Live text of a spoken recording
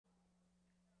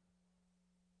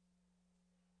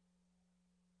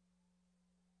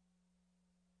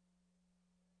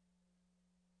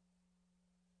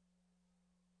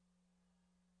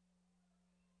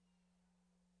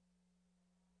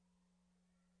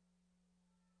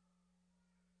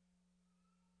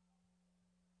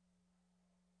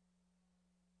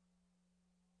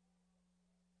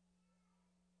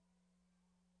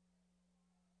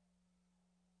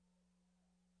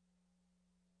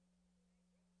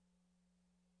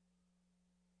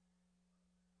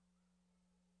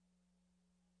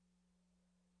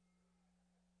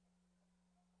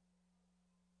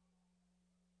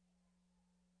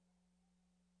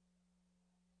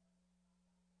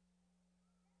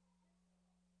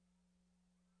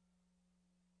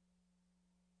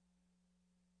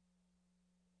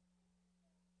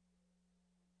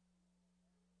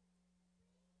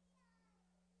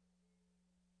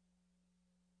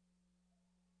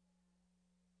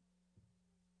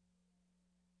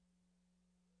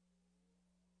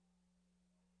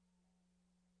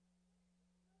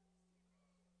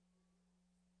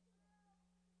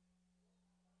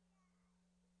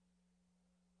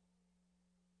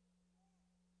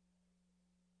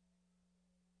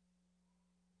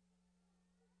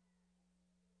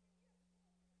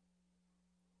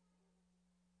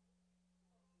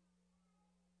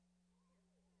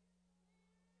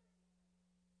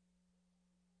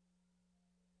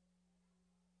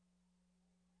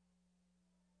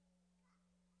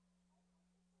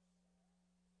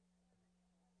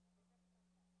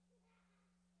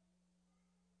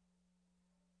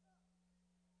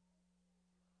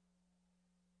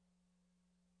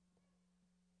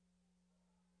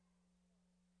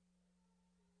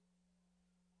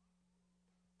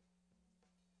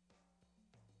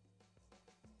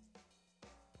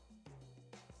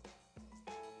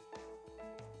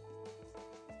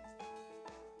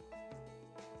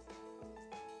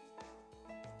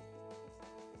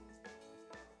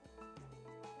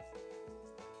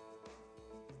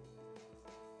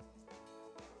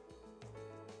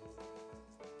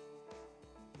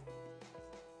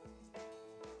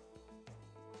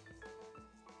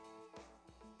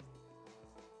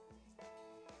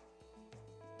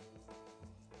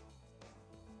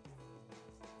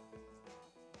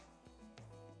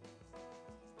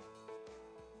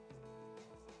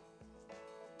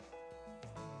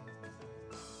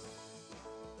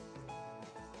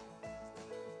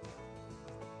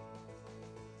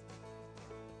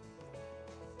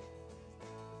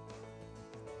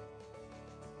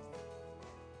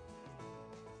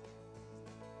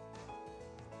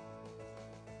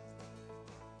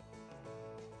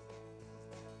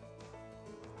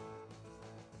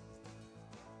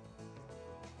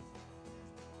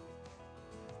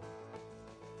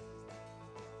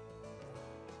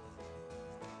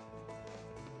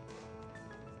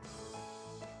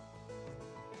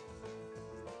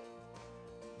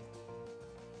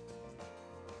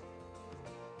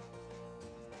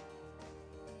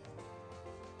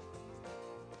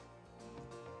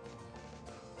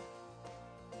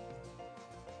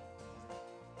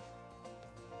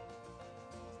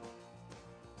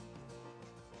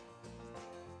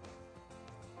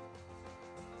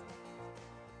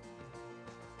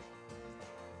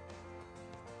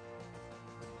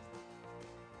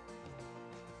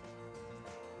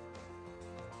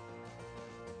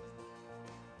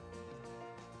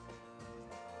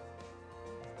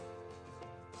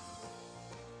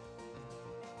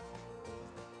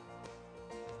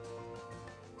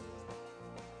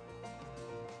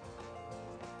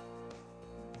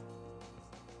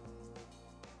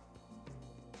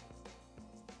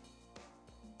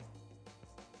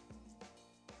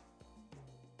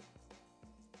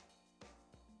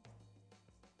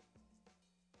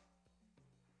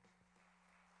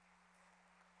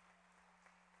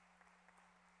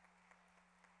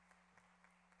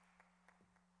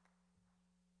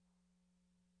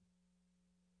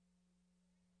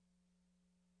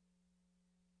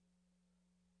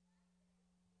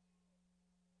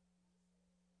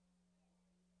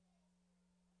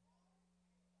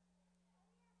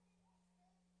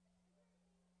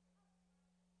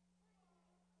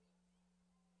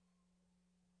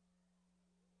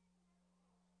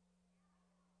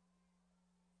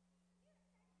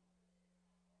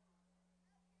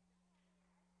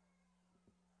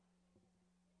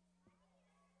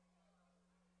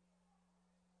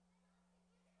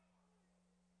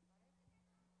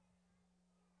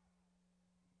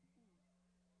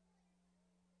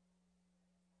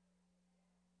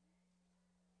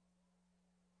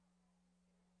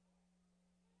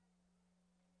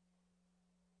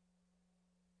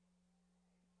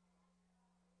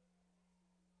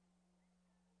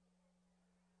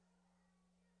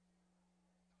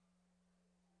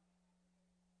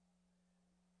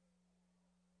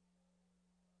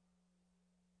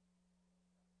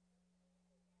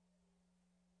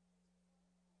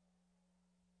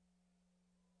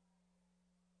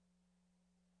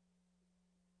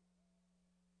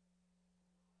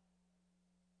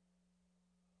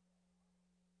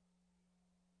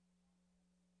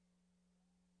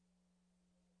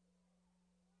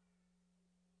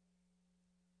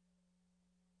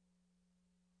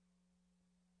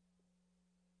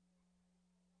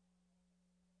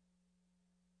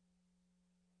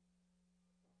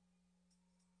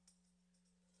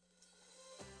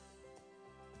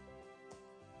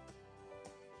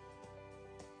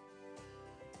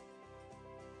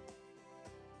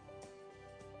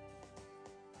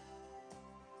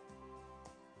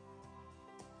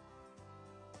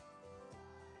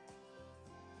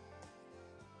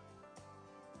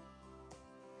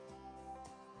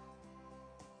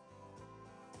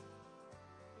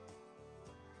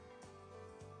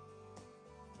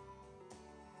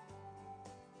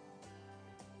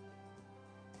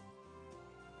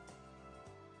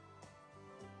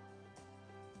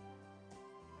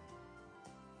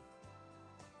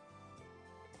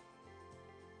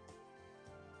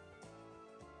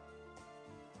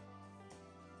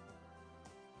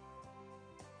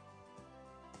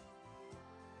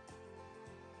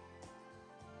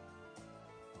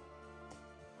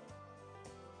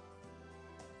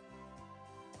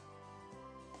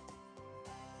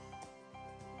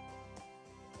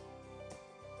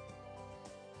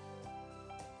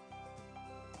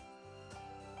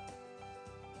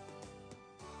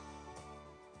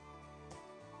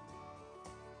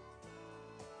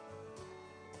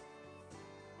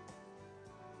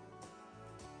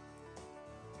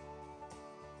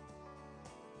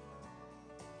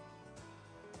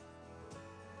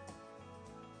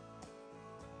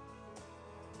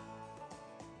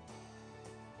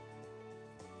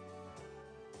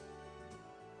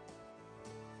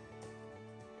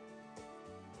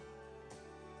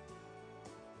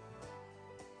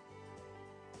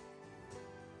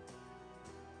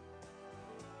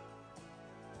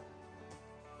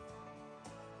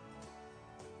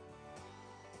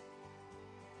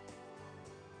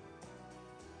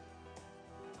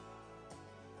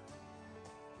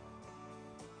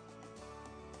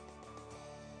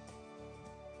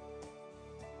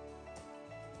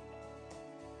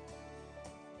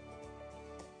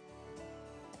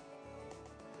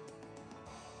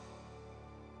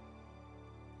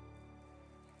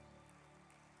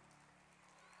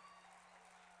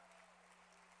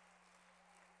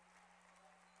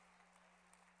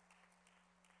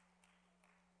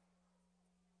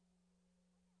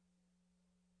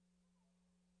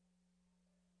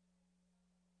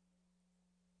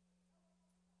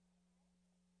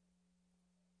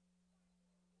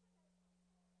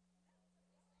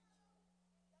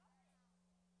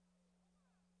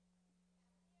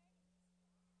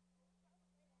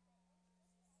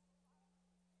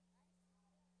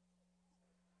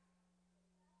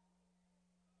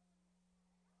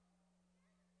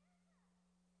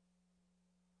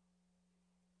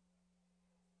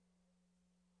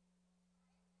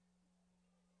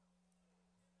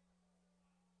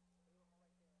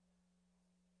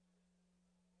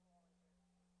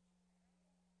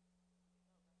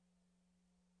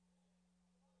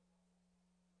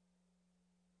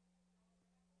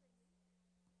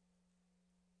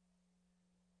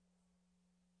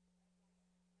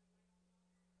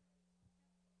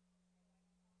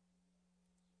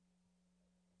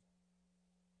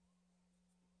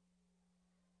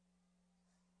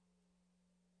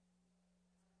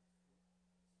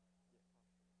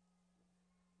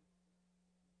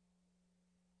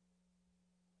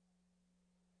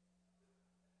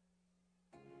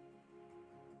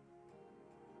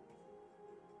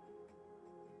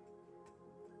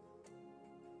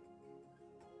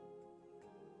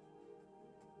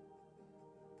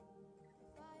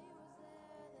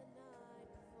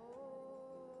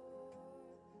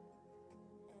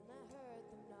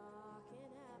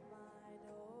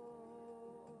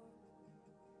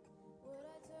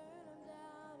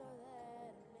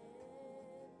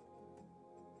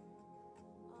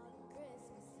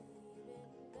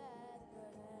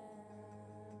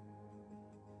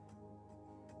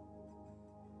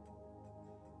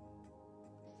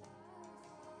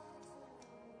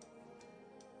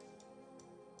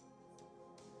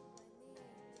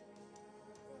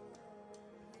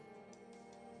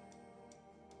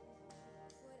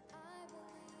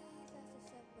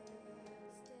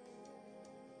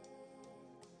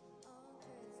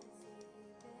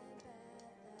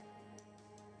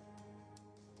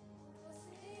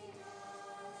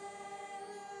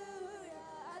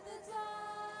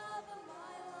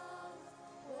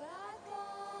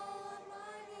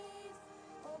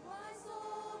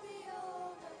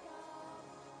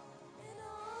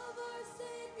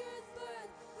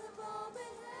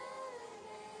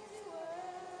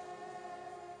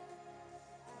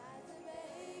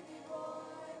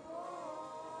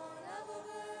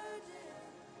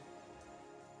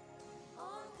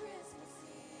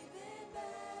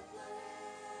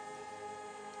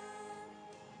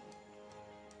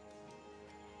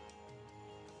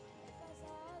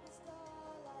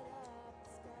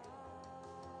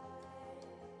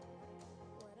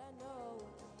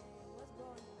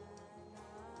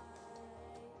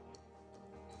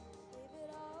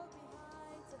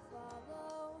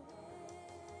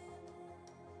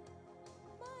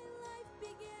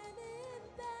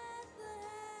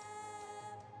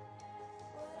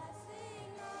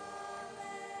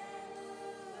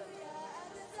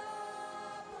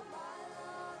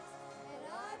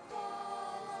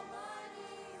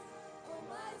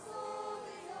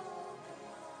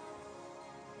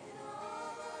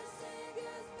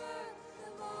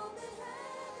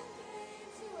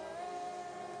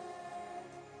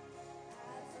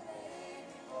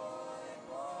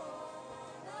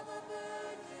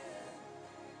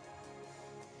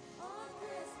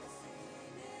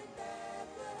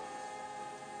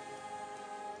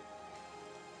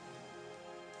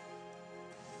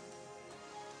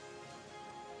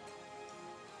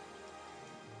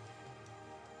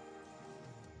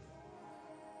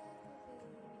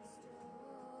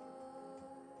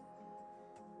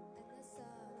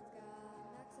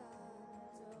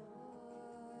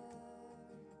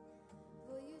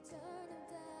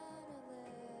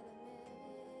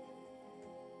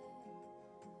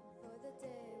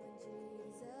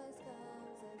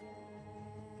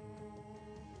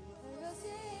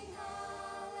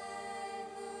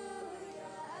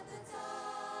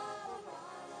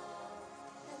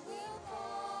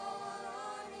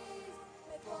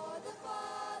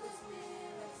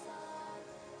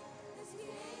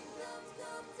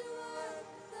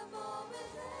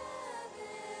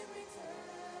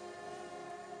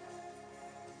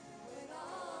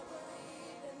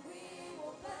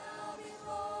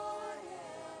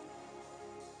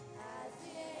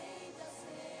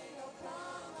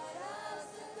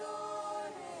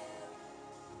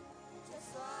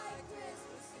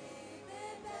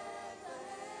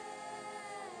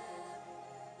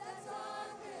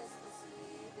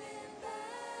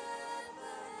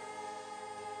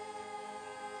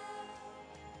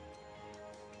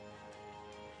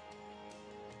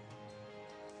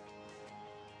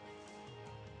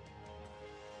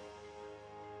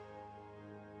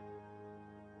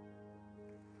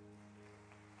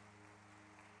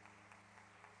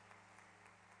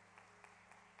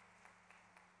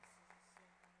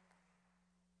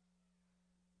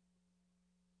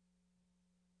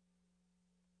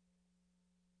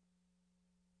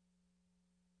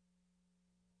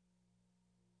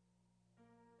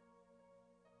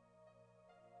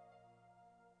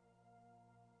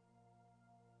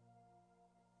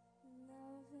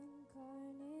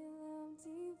incarnate Lamb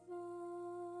divine,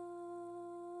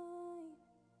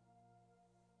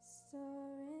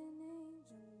 star and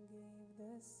angel gave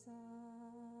the sign.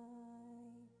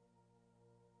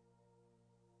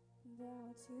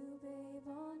 Bow to babe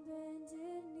on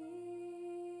bended knee,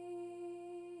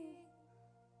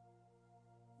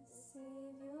 the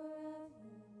Savior of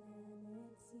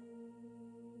humanity.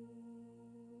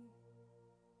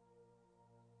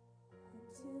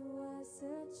 To us a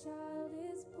child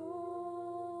is born,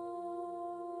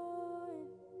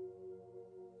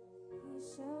 he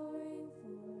shall reign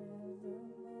forevermore.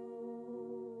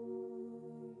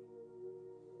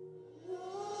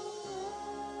 Noel,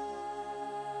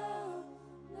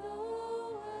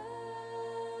 Noel,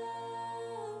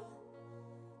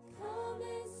 come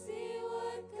and see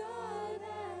what God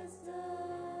has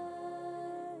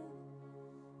done.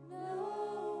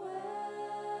 Noel,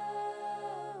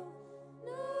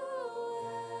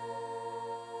 Noel,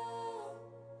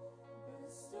 the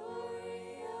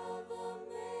story of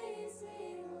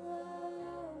amazing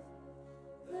love,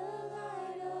 the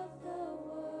light of the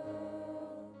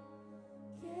world,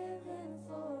 given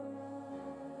for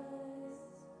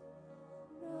us.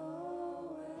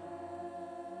 Noel.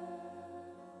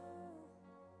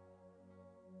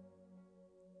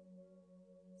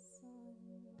 Son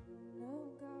of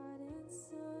God and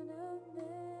Son of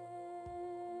Man,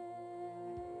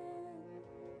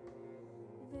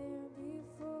 there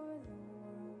before the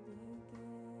world began.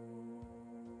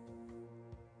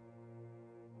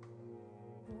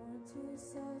 Born to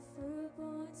suffer,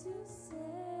 born to save,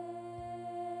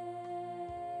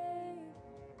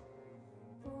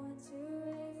 born to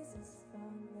raise us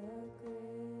from the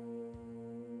grave.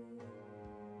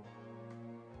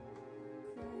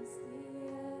 Christ the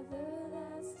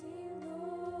everlasting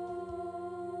Lord,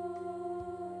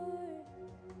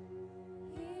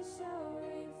 he shall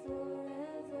reign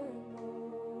forevermore.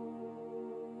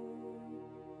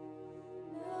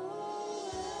 Noel,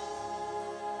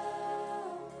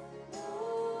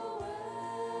 Noel,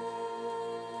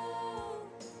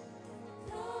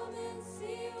 come and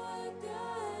see what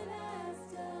God has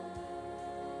done.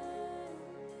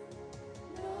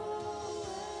 Noel,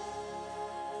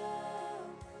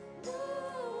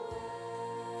 Noel,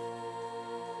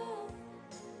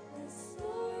 the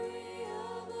story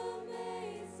of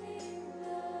amazing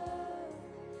love,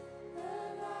 the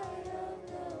light of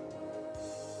the world,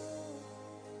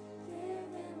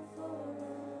 given for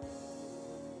us.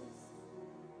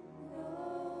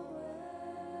 Noel.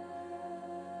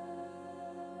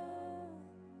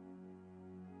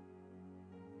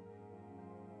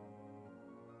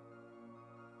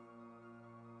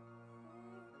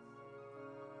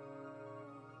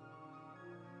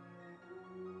 Thank you,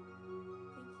 Jesus.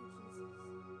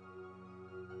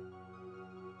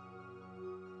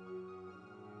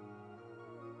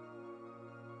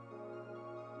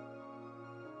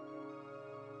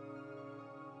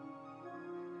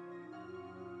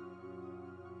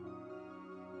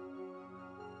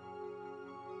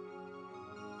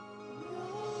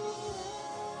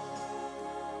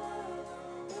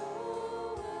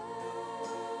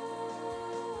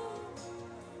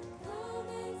 Come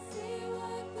and see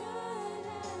what God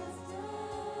has done.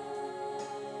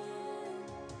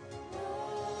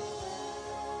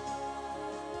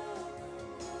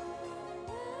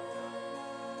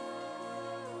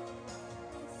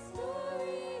 The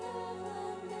story of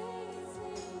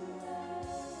amazing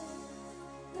love,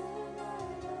 the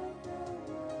light of the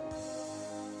world,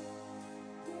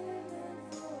 given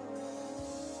for us.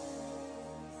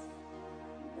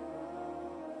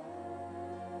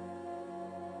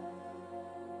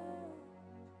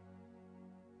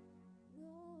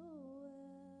 Noel.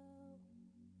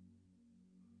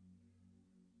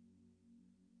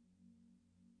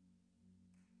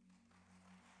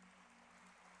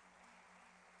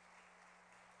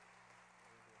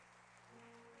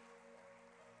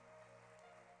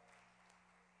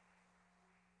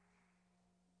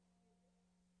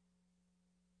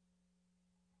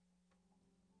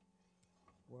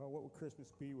 Well, what would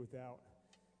Christmas be without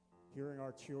hearing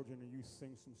our children and youth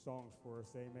sing some songs for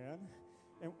us? Amen.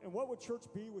 And what would church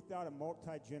be without a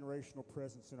multi-generational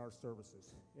presence in our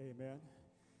services? Amen.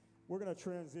 We're going to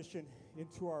transition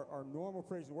into our normal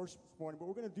praise and worship this morning, but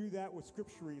we're going to do that with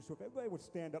scripture reading. So if everybody would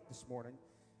stand up this morning,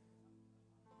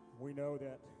 we know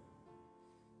that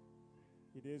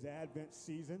it is Advent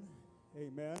season.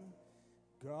 Amen.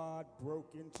 God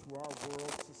broke into our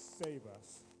world to save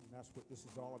us, and that's what this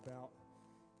is all about.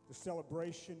 The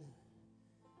celebration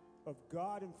of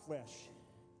God in flesh,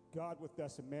 God with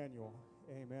us, Emmanuel.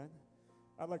 Amen.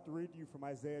 I'd like to read to you from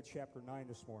Isaiah chapter 9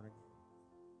 this morning.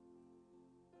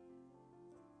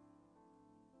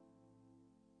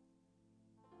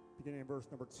 beginning in verse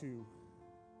number 2.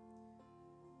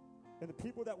 And the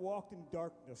people that walked in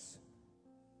darkness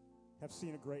have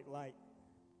seen a great light.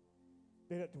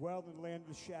 They that dwelled in the land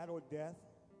of the shadow of death,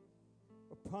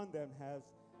 upon them has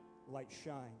light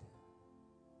shined.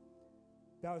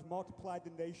 Thou hast multiplied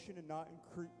the nation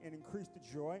and increased the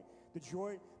joy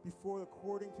before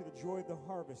according to the joy of the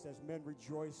harvest, as men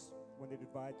rejoice when they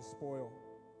divide the spoil.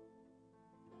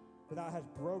 For thou hast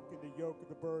broken the yoke of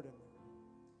the burden,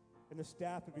 and the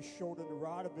staff of his shoulder, and the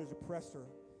rod of his oppressor,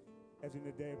 as in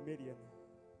the day of Midian.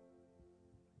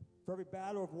 For every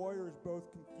battle of warriors both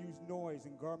confused noise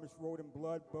and garments rolled in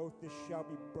blood, both this shall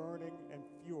be burning and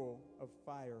fuel of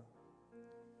fire.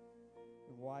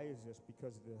 And why is this?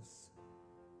 Because of this.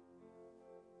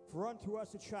 For unto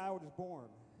us a child is born,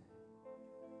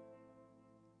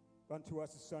 unto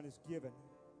us a son is given,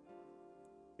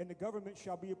 and the government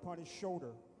shall be upon his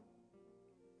shoulder.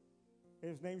 And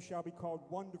his name shall be called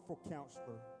Wonderful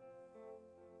Counselor,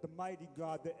 the Mighty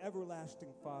God, the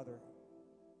Everlasting Father,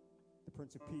 the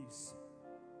Prince of Peace.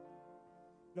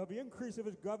 Now, of the increase of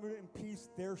his government and peace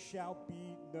there shall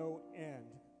be no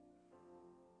end.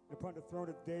 And upon the throne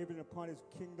of David and upon his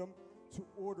kingdom, to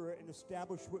order it and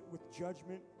establish it with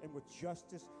judgment and with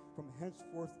justice from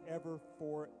henceforth ever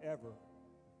forever.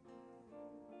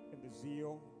 And the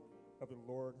zeal of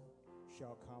the Lord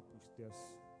shall accomplish this.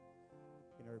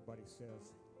 And everybody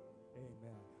says,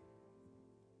 amen.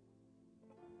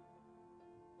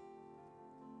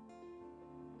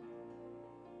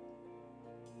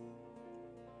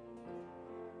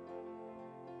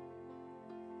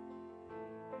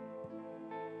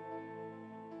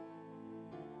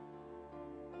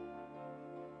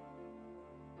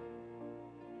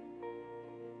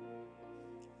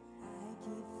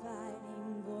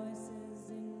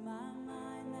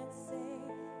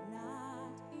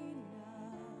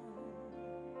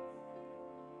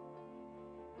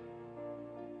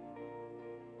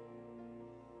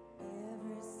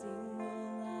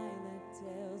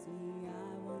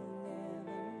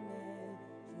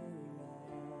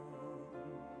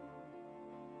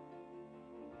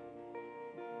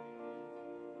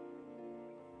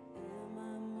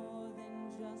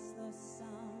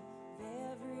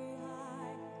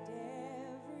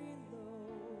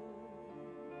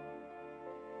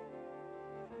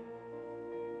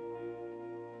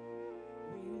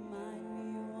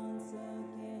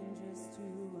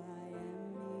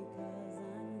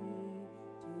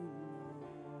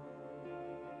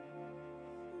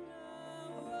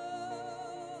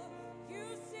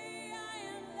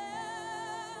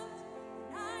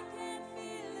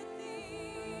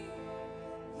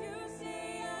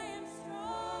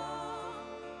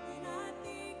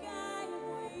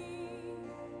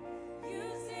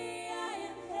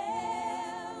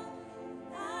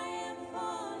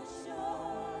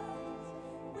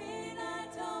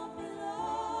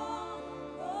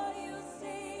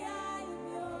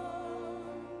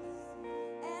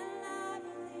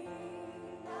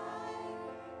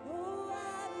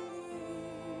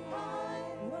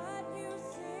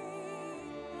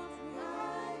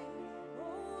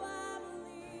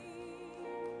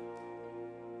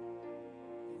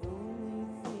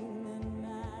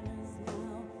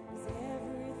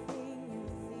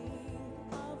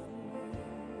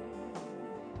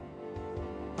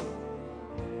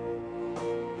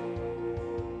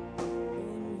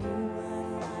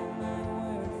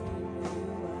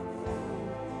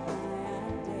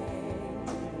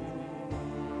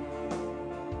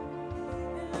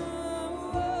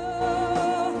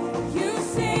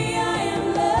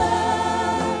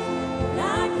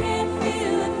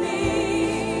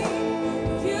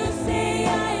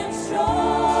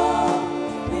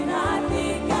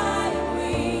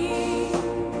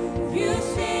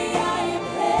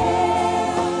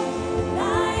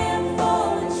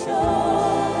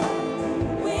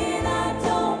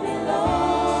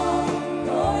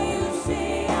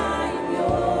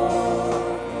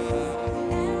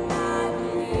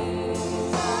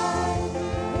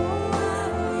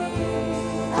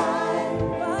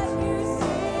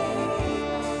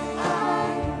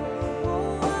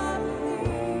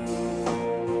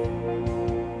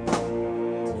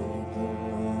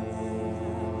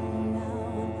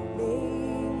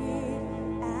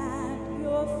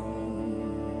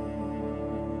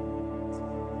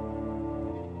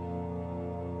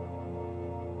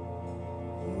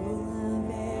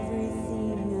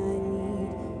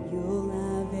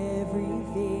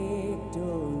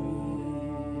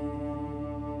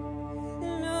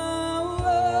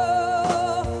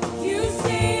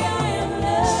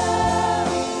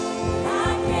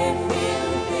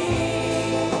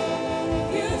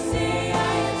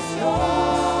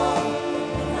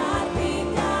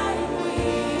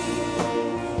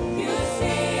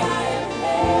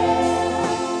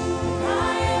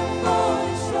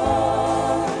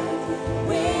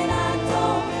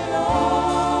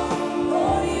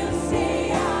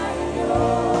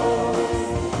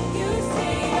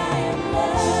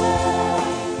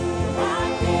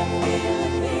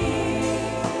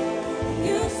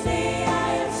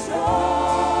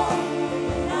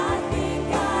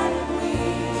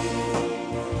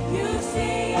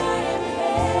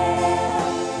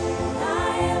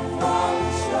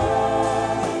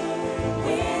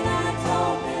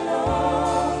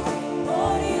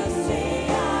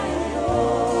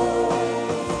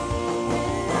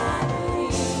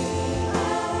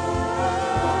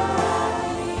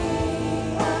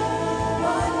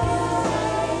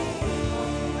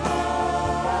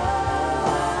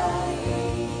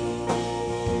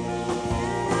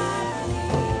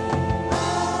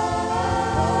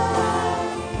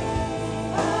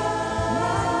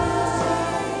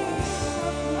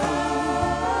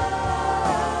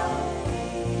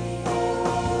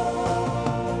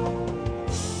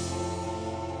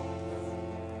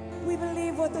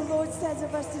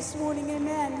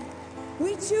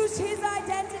 choose his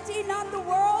identity, not the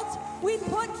world's. We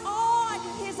put on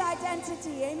his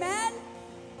identity. Amen?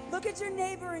 Look at your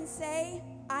neighbor and say,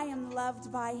 I am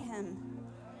loved by him.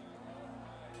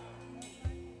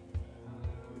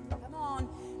 Come on.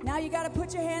 Now you got to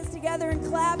put your hands together and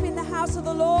clap in the house of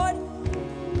the Lord.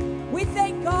 We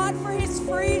thank God for his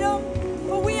freedom,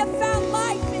 for we have found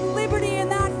life and liberty in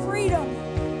that freedom.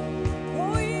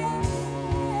 Oh, yeah.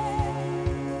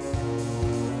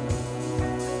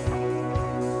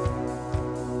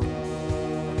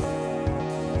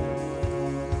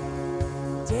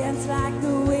 Dance like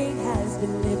the weight has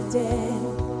been lifted.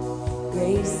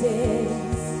 Grace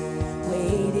is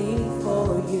waiting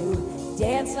for you.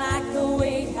 Dance like the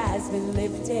weight has been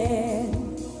lifted.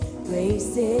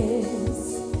 Grace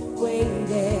is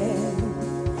waiting.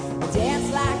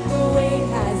 Dance like the weight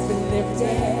has been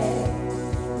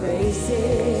lifted. Grace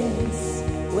is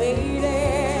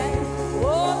waiting.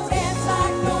 Oh, dance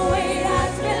like the weight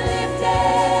has been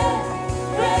lifted.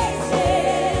 Grace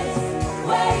is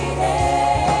waiting.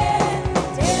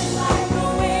 Dance like the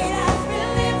weight has been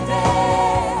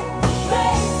lifted.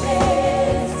 Grace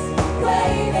is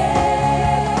waiting.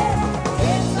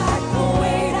 Dance like the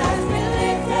weight has been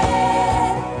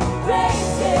lifted.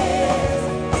 Grace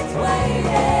is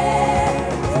waiting.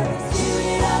 The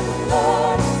Spirit of the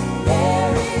Lord,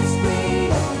 there is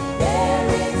freedom. There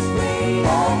is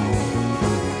freedom.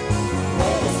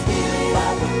 Where the Spirit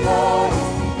of the Lord is,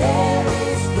 there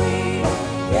is freedom.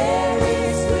 There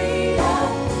is freedom.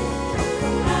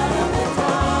 Out of the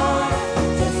dark,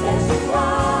 just as you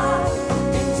are,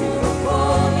 into the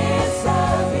fullness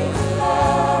of His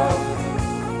love.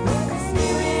 Where the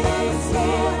Spirit is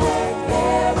here,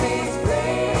 there is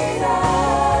freedom.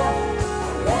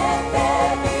 Let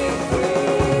there be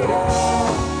freedom.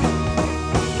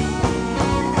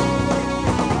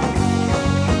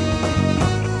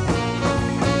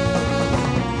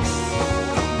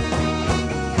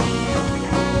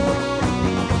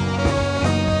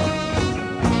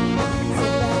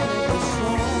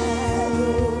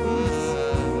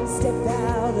 Step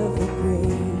out of the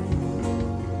grave.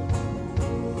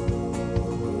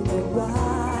 Get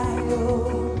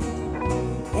wild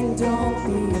and don't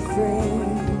be afraid.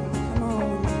 Come on.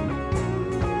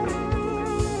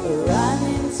 Run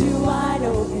into wide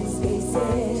open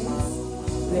spaces.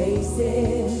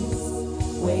 Graces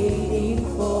waiting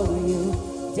for you.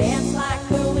 Dance like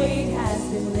the weight has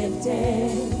been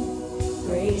lifted.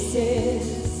 Graces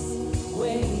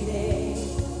waiting.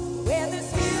 Where the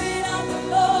Spirit of the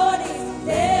Lord is,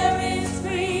 there is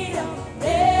freedom.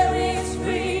 There is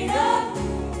freedom.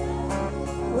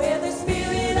 Where the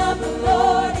Spirit of the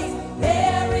Lord is,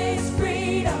 there is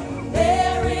freedom.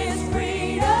 There is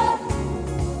freedom.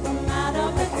 Come out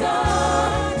of the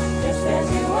dark, just as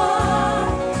you are,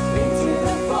 into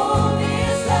the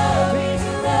fullness of His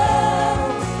love.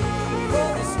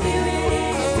 Where the Spirit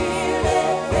is here,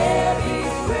 there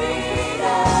is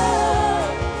freedom.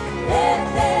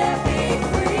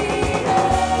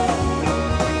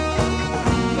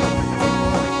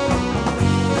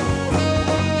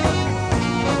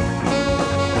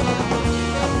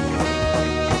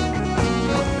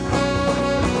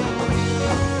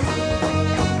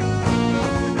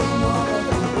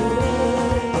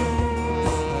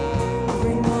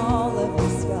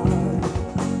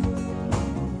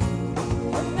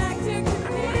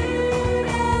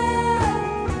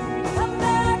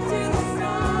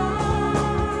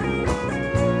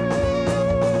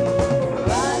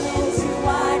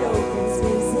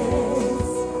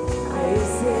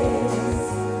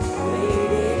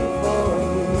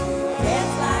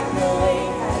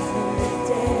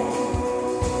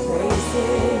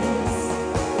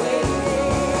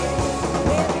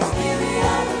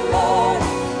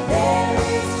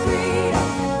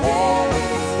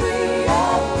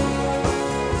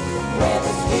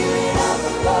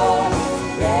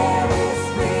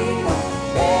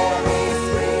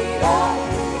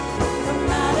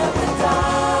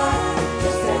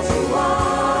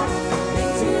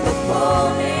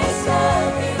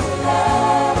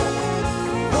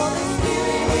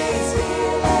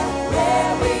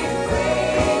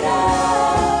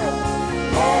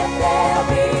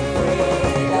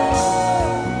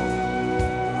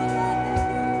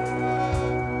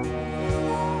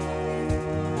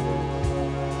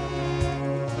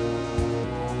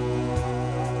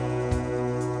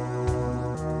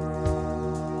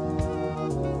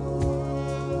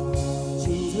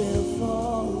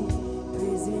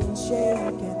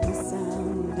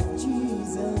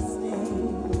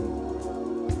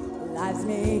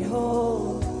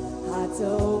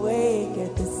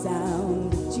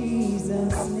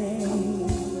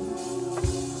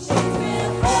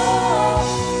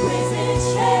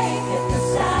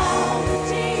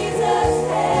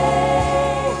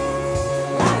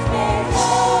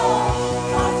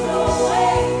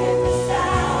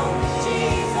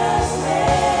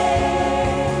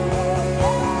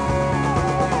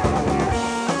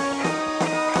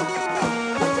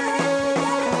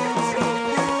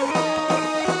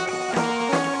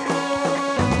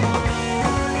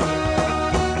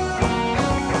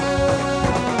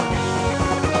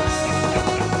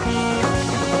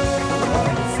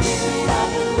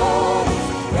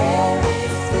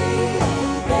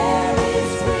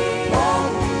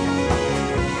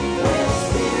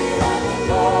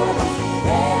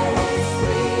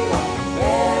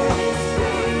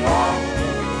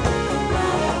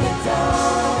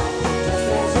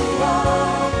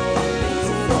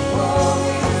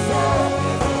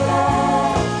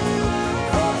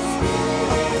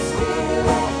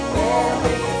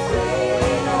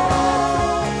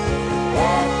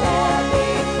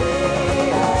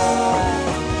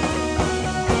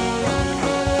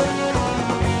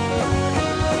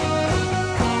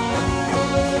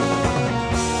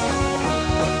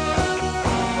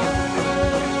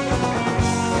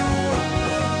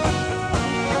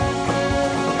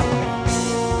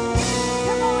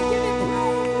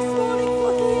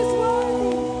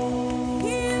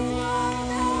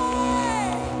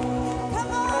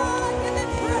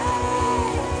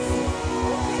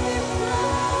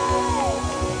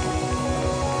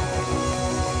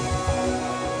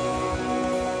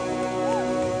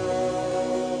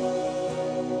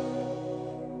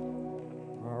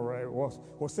 spouse.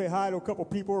 Well, say hi to a couple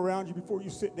people around you before you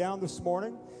sit down this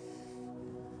morning.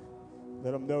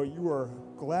 Let them know you are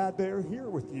glad they're here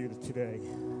with you today.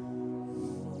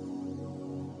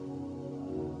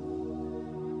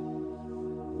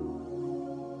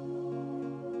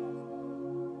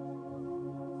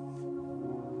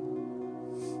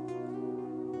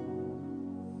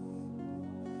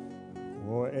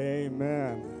 Well,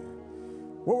 amen.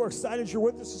 Well, we're excited you're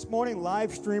with us this morning.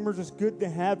 Live streamers, it's good to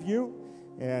have you.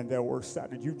 And we're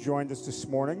excited you joined us this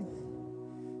morning.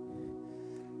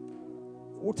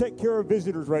 We'll take care of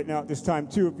visitors right now at this time,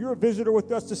 too. If you're a visitor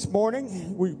with us this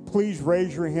morning, please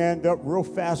raise your hand up real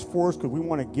fast for us because we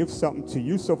want to give something to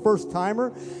you. So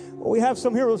first-timer, we have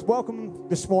some here. Let's welcome them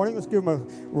this morning. Let's give them a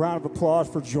round of applause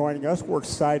for joining us. We're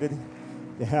excited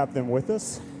to have them with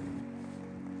us.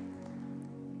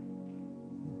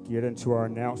 Get into our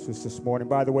announcements this morning.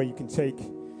 By the way, you can take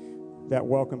that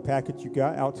welcome packet you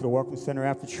got out to the Welcome Center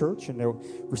after church, and they'll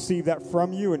receive that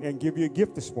from you and give you a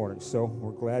gift this morning. So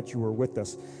we're glad you were with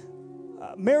us.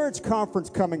 Marriage conference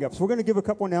coming up. So we're going to give a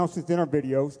couple announcements in our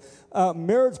videos.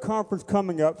 Marriage conference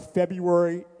coming up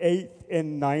February 8th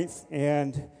and 9th,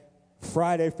 and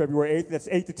Friday, February 8th. That's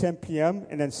 8 to 10 p.m.,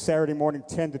 and then Saturday morning,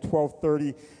 10 to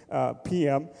 12:30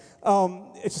 p.m.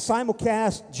 It's a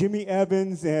simulcast, Jimmy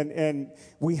Evans, and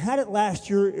we had it last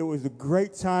year. It was a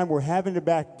great time. We're having it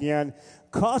back again.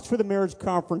 Cost for the marriage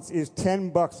conference is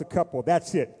 $10 a couple.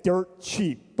 That's it. Dirt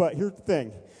cheap. But here's the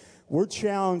thing. We're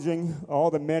challenging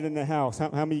all the men in the house. How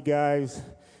many guys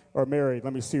are married?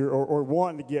 Let me see. Or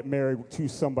wanting to get married to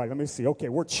somebody. Let me see. Okay,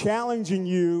 we're challenging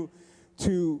you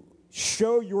to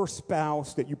show your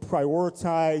spouse that you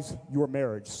prioritize your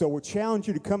marriage. So we're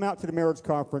challenging you to come out to the marriage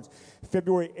conference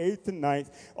February 8th and 9th.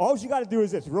 All you got to do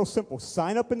is this, real simple.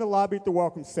 Sign up in the lobby at the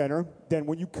Welcome Center. Then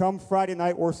when you come Friday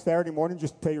night or Saturday morning,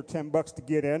 just pay your $10 to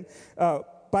get in.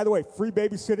 By the way, free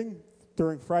babysitting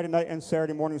during Friday night and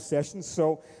Saturday morning sessions.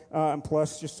 So, and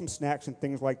plus just some snacks and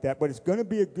things like that. But it's going to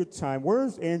be a good time.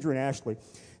 Where's Andrew and Ashley?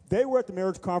 They were at the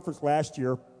marriage conference last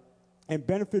year and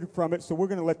benefited from it, so we're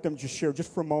going to let them just share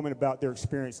just for a moment about their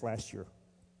experience last year.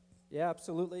 Yeah,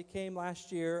 absolutely. Came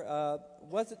last year.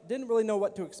 Didn't really know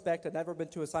what to expect. I'd never been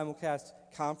to a simulcast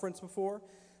conference before.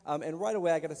 And right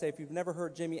away, I got to say, if you've never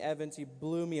heard Jimmy Evans, he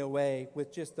blew me away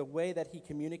with just the way that he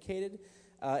communicated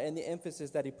and the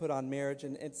emphasis that he put on marriage.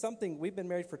 And it's something, we've been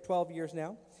married for 12 years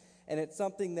now, and it's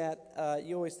something that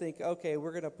you always think, okay,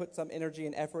 we're going to put some energy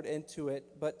and effort into it,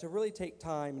 but to really take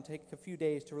time and take a few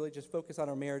days to really just focus on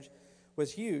our marriage was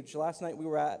huge. Last night we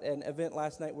were at an event where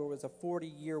it was a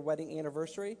 40-year wedding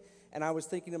anniversary, and I was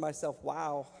thinking to myself,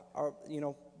 wow,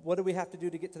 what do we have to do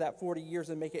to get to that 40 years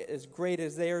and make it as great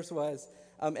as theirs was?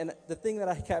 And the thing that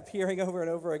I kept hearing over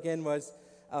and over again was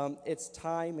it's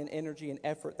time and energy and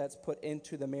effort that's put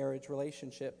into the marriage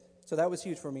relationship. So that was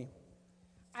huge for me.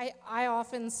 I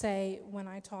often say when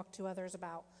I talk to others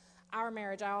about our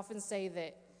marriage, I often say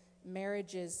that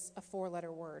marriage is a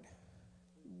 4-letter word,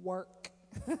 work.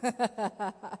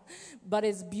 But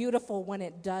it's beautiful when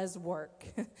it does work.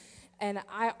 And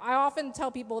I often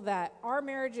tell people that our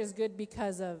marriage is good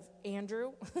because of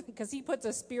Andrew, because he puts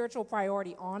a spiritual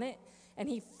priority on it, and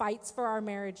he fights for our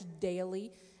marriage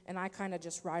daily, and I kind of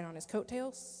just ride on his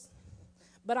coattails.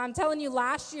 But I'm telling you,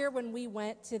 last year when we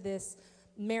went to this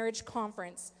marriage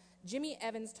conference, Jimmy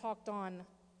Evans talked on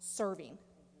serving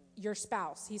your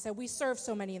spouse. He said, we serve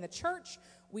so many in the church.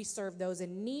 We serve those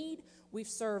in need. We've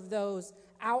served those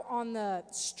out on the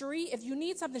street. If you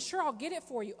need something, sure, I'll get it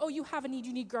for you. Oh, you have a need,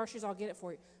 you need groceries, I'll get it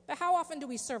for you. But how often do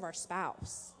we serve our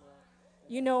spouse?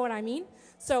 You know what I mean?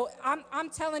 So I'm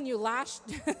telling you,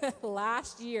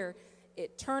 last year,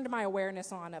 it turned my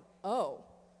awareness on of,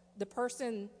 the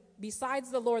person besides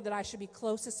the Lord that I should be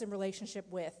closest in relationship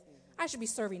with, I should be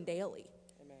serving daily.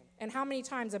 Amen. And how many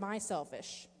times am I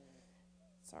selfish?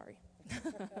 Sorry.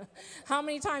 How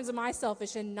many times am I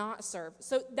selfish and not serve?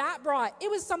 So it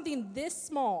was something this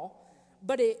small,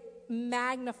 but it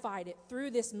magnified it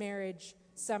through this marriage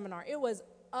seminar. It was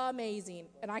amazing,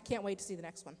 and I can't wait to see the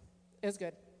next one. It was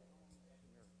good.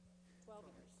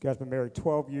 You guys been married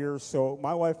 12 years. So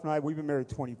my wife and I, we've been married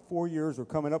 24 years. We're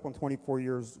coming up on 24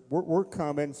 years. We're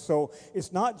coming. So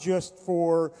it's not just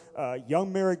for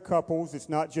young married couples. It's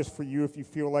not just for you if you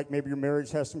feel like maybe your marriage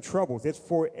has some troubles. It's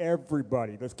for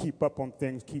everybody. Let's keep up on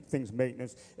things, keep things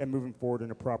maintenance, and moving forward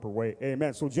in a proper way.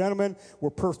 Amen. So gentlemen,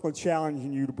 we're personally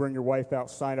challenging you to bring your wife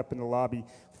out, sign up in the lobby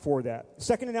for that.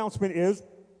 Second announcement is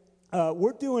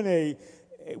we're doing a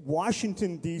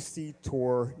Washington, D.C.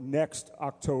 tour next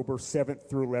October 7th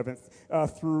through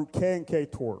 11th through K&K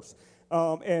Tours.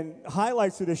 And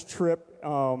highlights of this trip,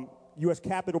 U.S.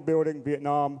 Capitol Building,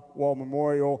 Vietnam War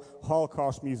Memorial,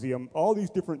 Holocaust Museum, all these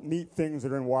different neat things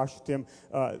that are in Washington,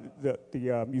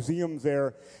 the museums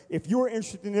there. If you're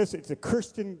interested in this, it's a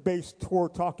Christian-based tour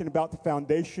talking about the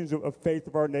foundations of faith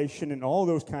of our nation and all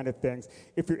those kind of things.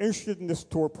 If you're interested in this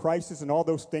tour, prices and all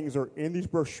those things are in these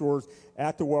brochures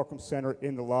at the Welcome Center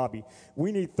in the lobby.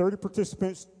 We need 30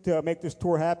 participants to make this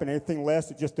tour happen. Anything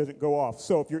less, it just doesn't go off.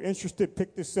 So if you're interested,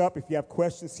 pick this up. If you have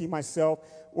questions, see myself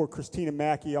or Christina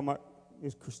Mackey.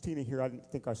 Is Christina here? I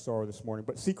didn't think I saw her this morning.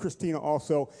 But see Christina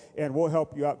also, and we'll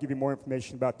help you out, give you more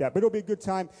information about that. But it'll be a good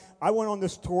time. I went on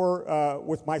this tour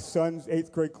with my son's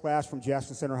 8th grade class from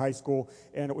Jackson Center High School,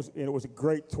 and it was a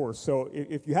great tour. So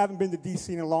if you haven't been to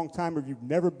D.C. in a long time, or if you've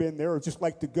never been there or just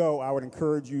like to go, I would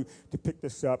encourage you to pick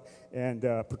this up and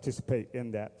participate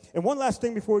in that. And one last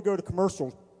thing before we go to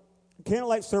commercials.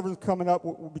 Candlelight service is coming up.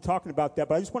 We'll be talking about that.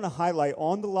 But I just want to highlight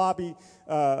on the lobby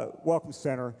Welcome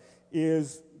Center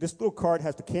is this little card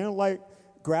has the candlelight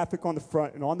graphic on the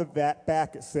front, and on the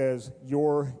back it says,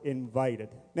 "You're invited."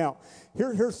 Now,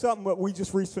 here's something that we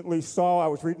just recently saw. I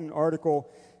was reading an article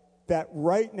that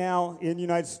right now in the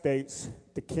United States,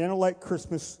 the Candlelight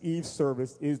Christmas Eve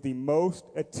service is the most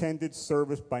attended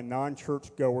service by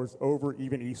non-church goers over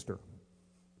even Easter.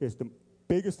 It's the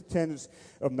biggest attendance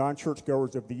of non-church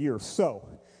goers of the year. So,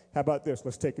 how about this?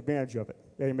 Let's take advantage of it.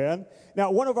 Amen? Now,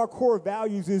 one of our core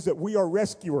values is that we are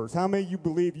rescuers. How many of you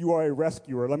believe you are a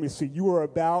rescuer? Let me see. You are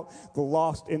about the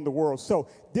lost in the world. So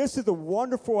this is a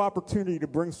wonderful opportunity to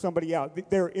bring somebody out.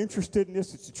 They're interested in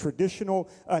this. It's a traditional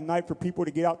night for people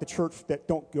to get out to church that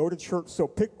don't go to church. So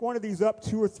pick one of these up,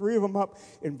 2 or 3 of them up,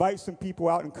 invite some people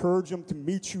out, encourage them to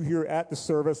meet you here at the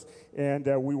service, and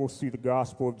we will see the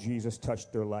gospel of Jesus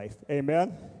touch their life.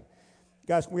 Amen?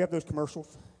 Guys, can we have those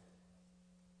commercials?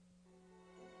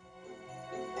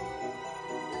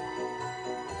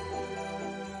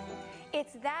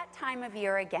 It's that time of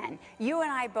year again. You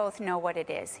and I both know what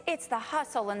it is. It's the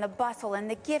hustle and the bustle and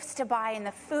the gifts to buy and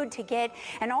the food to get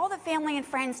and all the family and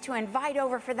friends to invite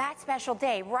over for that special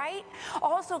day, right?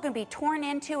 Also can be torn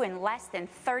into in less than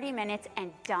 30 minutes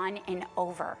and done and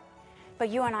over. But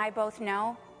you and I both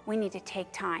know we need to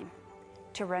take time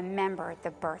to remember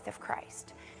the birth of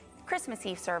Christ. Christmas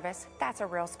Eve service, that's a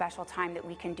real special time that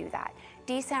we can do that.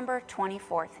 December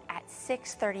 24th at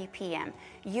 6:30 p.m.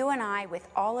 You and I, with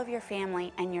all of your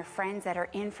family and your friends that are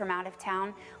in from out of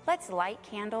town, let's light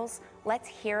candles, let's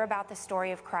hear about the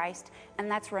story of Christ, and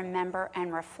let's remember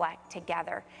and reflect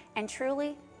together. And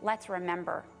truly, let's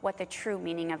remember what the true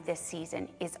meaning of this season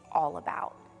is all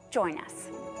about. Join us.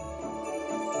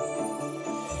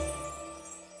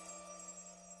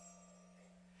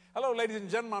 Hello, ladies and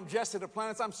gentlemen. I'm Jesse the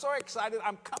Planets. I'm so excited.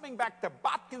 I'm coming back to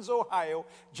Botkins, Ohio,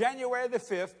 January the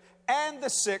 5th and the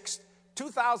 6th,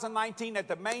 2019, at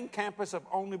the main campus of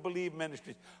Only Believe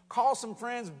Ministries. Call some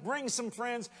friends, bring some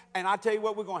friends, and I tell you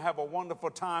what, we're going to have a wonderful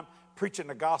time preaching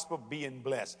the gospel, being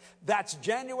blessed. That's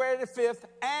January the 5th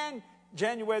and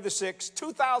January the 6th,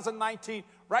 2019,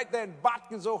 right there in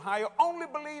Botkins, Ohio. Only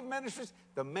Believe Ministries,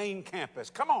 the main campus.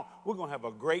 Come on, we're going to have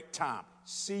a great time.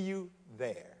 See you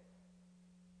there.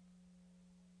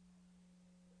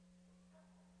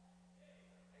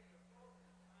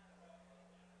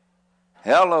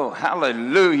 Hello,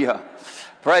 hallelujah.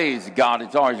 Praise God.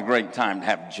 It's always a great time to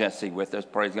have Jesse with us.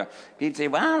 Praise God. He'd say,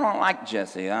 well, I don't like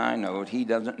Jesse. I know it. He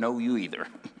doesn't know you either.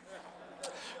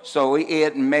 So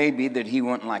it may be that he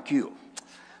wouldn't like you.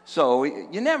 So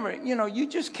you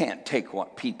just can't take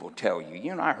what people tell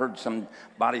you. I heard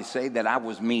somebody say that I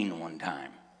was mean one time.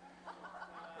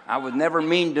 I was never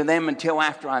mean to them until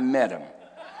after I met them.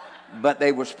 But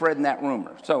they were spreading that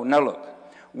rumor. So now look.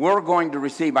 We're going to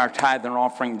receive our tithe and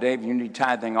offering. Dave, you need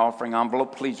tithing offering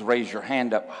envelope. Please raise your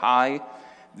hand up high.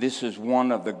 This is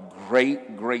one of the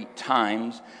great, great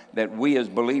times that we as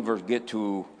believers get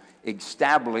to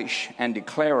establish and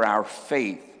declare our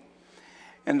faith.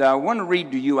 And I want to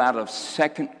read to you out of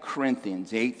 2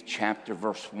 Corinthians, 8th chapter,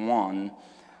 verse 1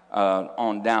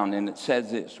 on down. And it says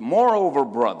this, "Moreover,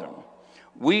 brethren,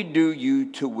 we do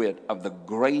you to wit of the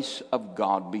grace of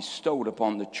God bestowed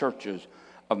upon the churches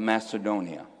of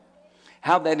Macedonia,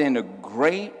 how that in a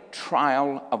great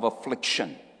trial of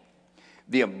affliction,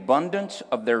 the abundance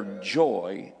of their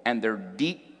joy and their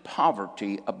deep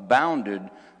poverty abounded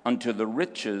unto the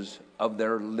riches of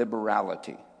their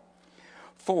liberality.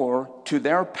 For to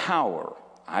their power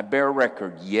I bear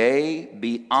record, yea,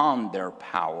 beyond their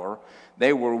power,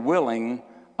 they were willing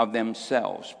of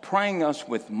themselves, praying us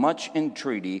with much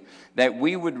entreaty that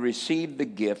we would receive the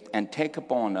gift and take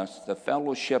upon us the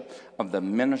fellowship of the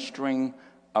ministering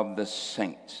of the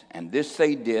saints. And this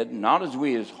they did, not as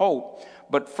we as hope,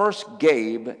 but first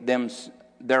gave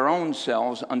their own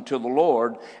selves unto the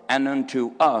Lord and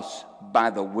unto us by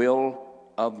the will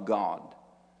of God.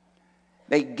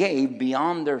 They gave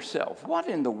beyond their self. What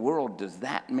in the world does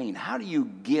that mean? How do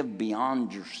you give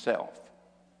beyond yourself?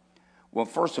 Well,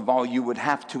 first of all, you would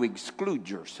have to exclude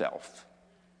yourself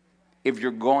if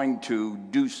you're going to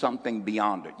do something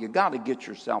beyond it. You got to get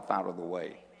yourself out of the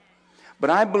way. But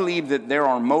I believe that there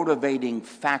are motivating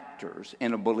factors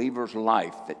in a believer's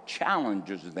life that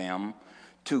challenges them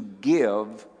to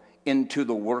give into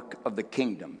the work of the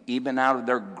kingdom. Even out of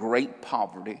their great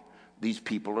poverty, these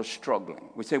people are struggling.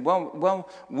 We say, well,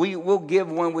 we will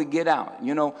give when we get out.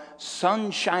 You know,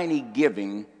 sunshiny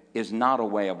giving is not a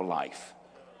way of life.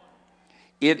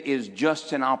 It is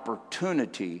just an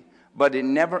opportunity, but it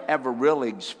never ever really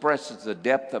expresses the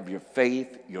depth of your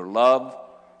faith, your love,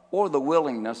 or the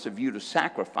willingness of you to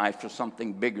sacrifice for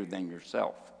something bigger than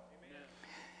yourself. Amen.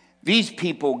 These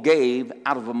people gave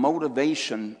out of a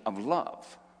motivation of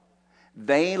love.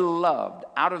 They loved,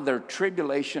 out of their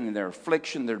tribulation and their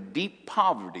affliction, their deep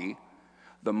poverty,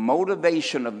 the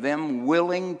motivation of them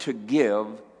willing to give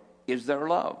is their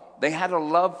love. They had a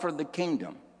love for the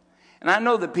kingdom. And I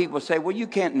know that people say, well, you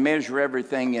can't measure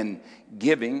everything in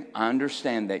giving. I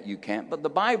understand that you can't. But the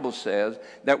Bible says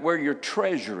that where your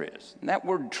treasure is, and that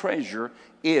word treasure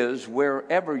is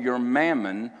wherever your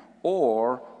mammon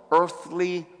or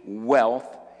earthly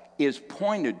wealth is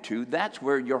pointed to, that's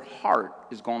where your heart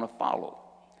is going to follow.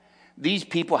 These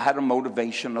people had a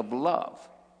motivation of love.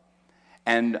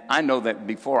 And I know that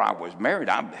before I was married,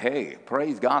 hey,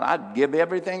 praise God, I'd give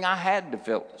everything I had to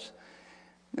Phyllis.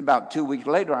 About 2 weeks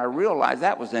later, I realized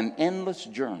that was an endless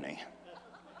journey.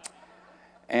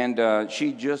 And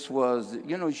she just was,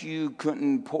 you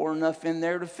couldn't pour enough in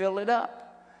there to fill it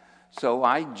up. So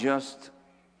I just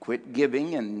quit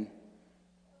giving, and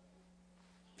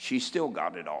she still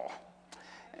got it all.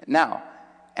 Now,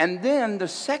 and then the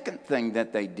second thing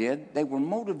that they did, they were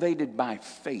motivated by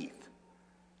faith.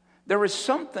 There is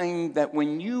something that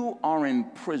when you are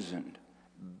imprisoned,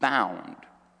 bound,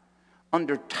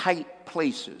 under tight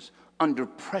places, under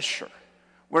pressure,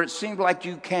 where it seems like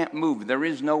you can't move, there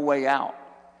is no way out,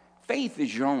 faith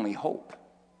is your only hope.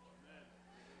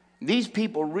 These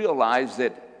people realize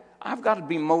that I've got to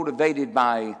be motivated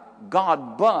by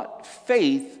God, but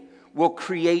faith will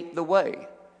create the way.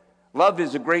 Love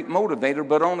is a great motivator,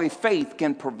 but only faith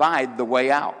can provide the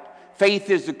way out. Faith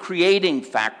is the creating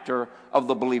factor of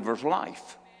the believer's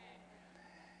life.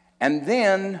 And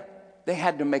then they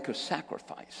had to make a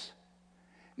sacrifice.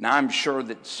 Now, I'm sure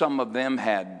that some of them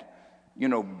had,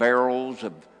 barrels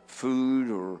of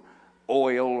food or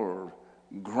oil or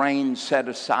grain set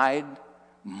aside,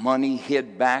 money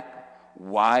hid back,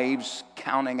 wives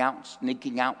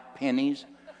sneaking out pennies,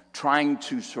 trying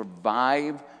to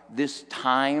survive this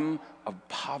time of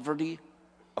poverty,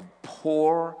 of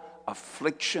poor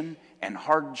affliction and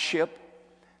hardship.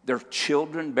 Their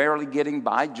children barely getting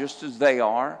by just as they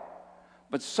are.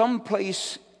 But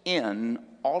someplace in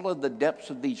all of the depths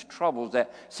of these troubles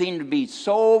that seemed to be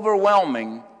so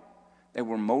overwhelming, they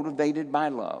were motivated by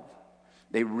love.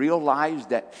 They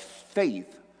realized that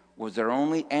faith was their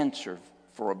only answer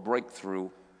for a breakthrough,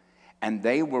 and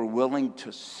they were willing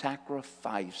to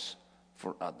sacrifice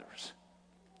for others.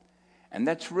 And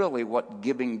that's really what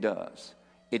giving does.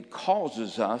 It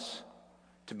causes us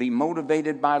to be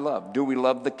motivated by love. Do we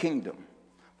love the kingdom?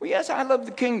 Well, yes, I love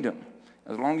the kingdom,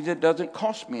 as long as it doesn't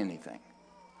cost me anything.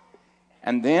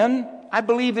 And then I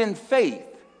believe in faith,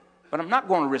 but I'm not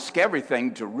going to risk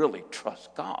everything to really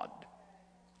trust God.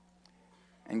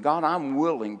 And God, I'm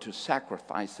willing to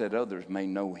sacrifice that others may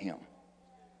know Him.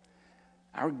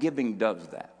 Our giving does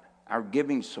that. Our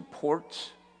giving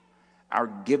supports, our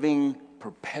giving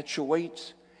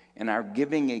perpetuates, and our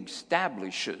giving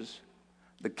establishes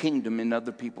the kingdom in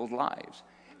other people's lives.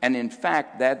 And in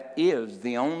fact, that is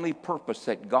the only purpose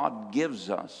that God gives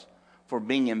us for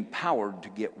being empowered to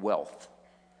get wealth.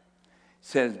 It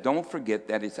says, don't forget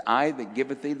that it's I that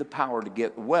giveth thee the power to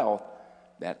get wealth,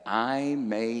 that I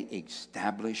may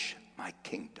establish my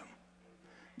kingdom.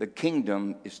 The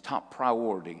kingdom is top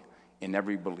priority in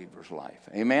every believer's life.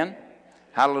 Amen?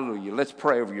 Hallelujah. Let's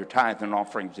pray over your tithe and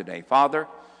offerings today. Father,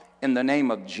 in the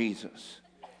name of Jesus,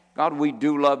 God, we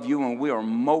do love you, and we are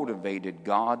motivated,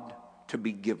 God, to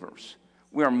be givers.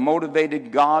 We are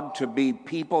motivated, God, to be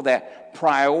people that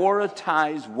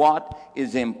prioritize what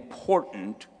is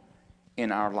important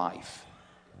in our life.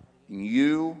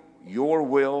 You, your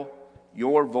will,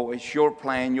 your voice, your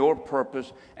plan, your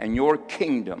purpose, and your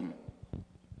kingdom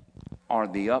are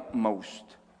the utmost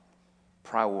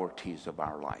priorities of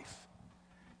our life.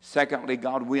 Secondly,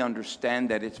 God, we understand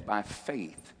that it's by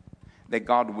faith that,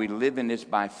 God, we live in this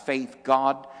by faith,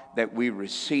 God, that we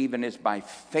receive in this by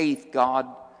faith, God,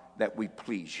 that we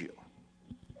please you.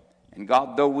 And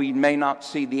God, though we may not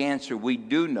see the answer, we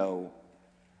do know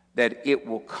that it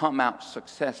will come out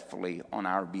successfully on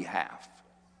our behalf.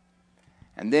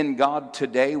 And then, God,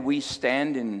 today we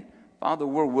stand and, Father,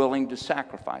 we're willing to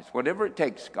sacrifice. Whatever it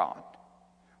takes, God.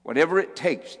 Whatever it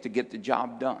takes to get the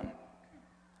job done.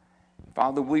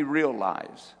 Father, we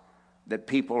realize that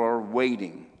people are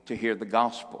waiting to hear the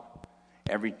gospel.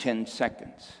 Every 10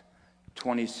 seconds,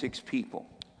 26 people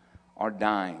are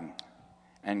dying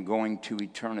and going to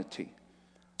eternity.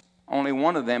 Only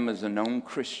one of them is a known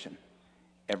Christian.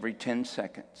 Every 10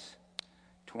 seconds,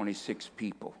 26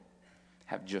 people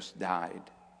have just died.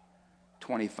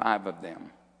 25 of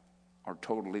them are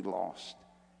totally lost.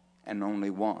 And only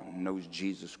one knows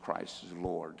Jesus Christ as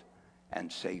Lord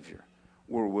and Savior.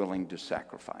 We're willing to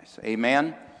sacrifice.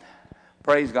 Amen.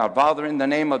 Praise God. Father, in the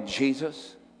name of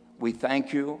Jesus, we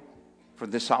thank you for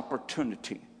this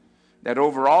opportunity that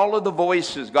over all of the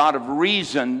voices, God, of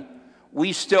reason,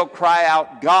 we still cry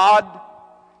out, God,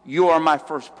 you are my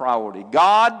first priority.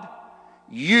 God,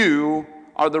 you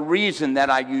are the reason that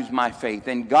I use my faith.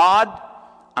 And God,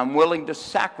 I'm willing to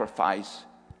sacrifice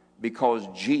because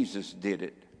Jesus did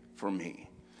it for me.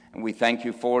 And we thank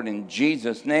you for it in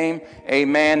Jesus' name.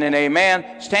 Amen and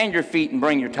amen. Stand your feet and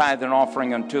bring your tithe and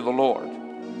offering unto the Lord.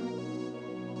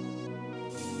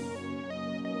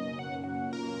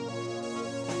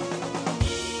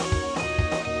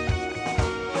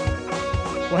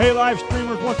 Well, hey, live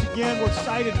streamers, once again, we're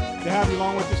excited to have you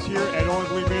along with us here at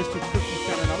Orange Lee Ministries Christian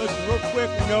Center. Now, listen, real quick,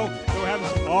 we know that we're having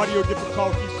some audio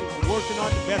difficulties, so we're working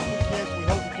on the best we can, so we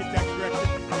hope we get that corrected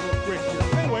real quick here.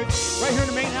 Anyway, right here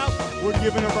in the main house, we're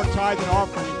giving of our tithe and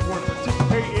offering. If you want to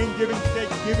participate in giving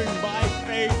today, giving by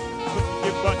faith, click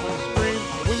the give button on the screen.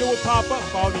 The window will pop up.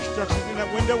 Follow the instructions in that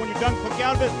window. When you're done, click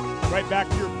out of it. Right back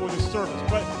here for the service.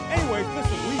 But anyways,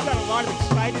 listen, we've got a lot of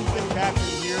exciting things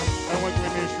happening here at Orange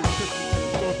Lee Ministries Christian Center.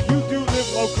 So if you do live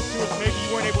local to us, maybe you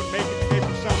weren't able to make it today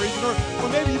for some reason, or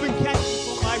maybe you've been catching this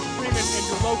on live stream and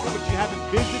you're local, but you haven't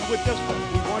visited with us,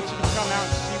 we want you to come out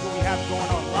and see what we have going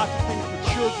on. Lots of things for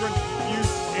children,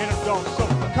 youth, and adults. So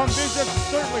come visit us.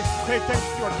 Certainly pay attention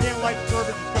to our candlelight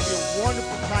service. It's going to be a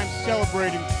wonderful time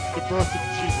celebrating the birth of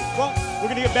Jesus. Well,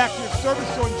 we're going to get back to the service,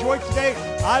 so enjoy today.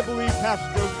 I believe Pastor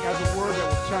Joseph has a word that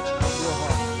will touch your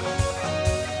heart.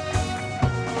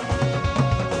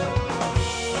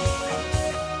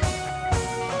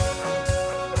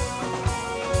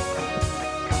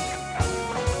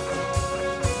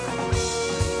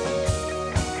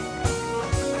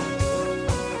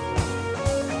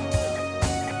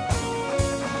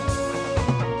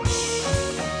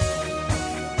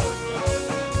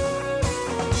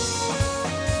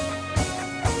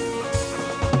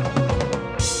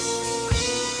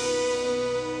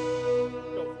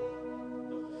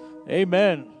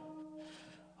 Amen.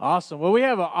 Awesome. Well, we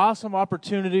have an awesome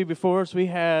opportunity before us. We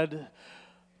had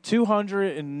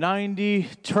 290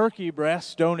 turkey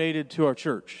breasts donated to our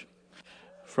church.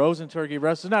 Frozen turkey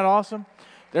breasts. Isn't that awesome?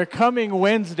 They're coming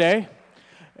Wednesday.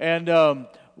 And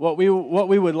what we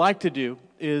would like to do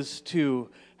is to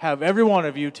have every one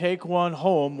of you take one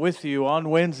home with you on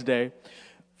Wednesday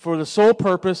for the sole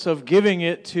purpose of giving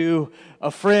it to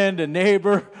a friend, a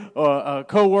neighbor, or a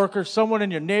coworker, someone in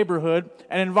your neighborhood,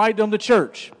 and invite them to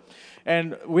church.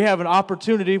 And we have an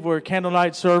opportunity for a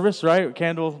candlelight service, right?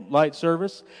 Candlelight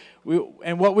service.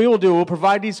 And what we will do, we'll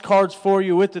provide these cards for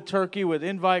you with the turkey, with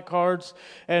invite cards.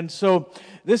 And so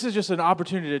this is just an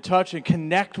opportunity to touch and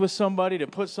connect with somebody, to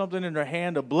put something in their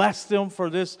hand, to bless them for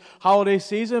this holiday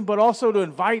season, but also to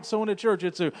invite someone to church.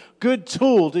 It's a good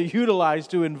tool to utilize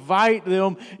to invite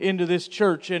them into this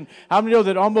church. And how many know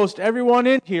that almost everyone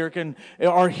in here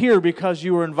are here because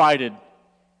you were invited?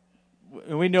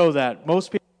 And we know that.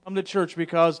 Most people come to church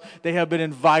because they have been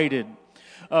invited.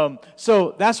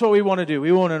 So that's what we want to do.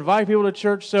 We want to invite people to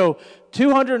church. So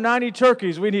 290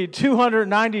 turkeys. We need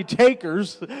 290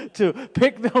 takers to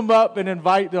pick them up and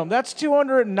invite them. That's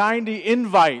 290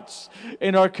 invites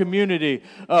in our community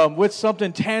with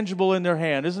something tangible in their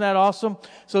hand. Isn't that awesome?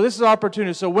 So this is an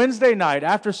opportunity. So Wednesday night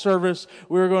after service,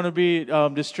 we're going to be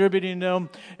distributing them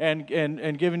and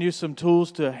giving you some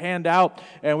tools to hand out.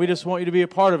 And we just want you to be a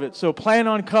part of it. So plan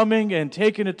on coming and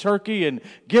taking a turkey and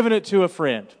giving it to a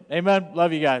friend. Amen.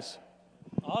 Love you guys.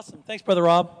 Awesome. Thanks, Brother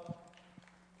Rob.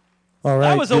 All right.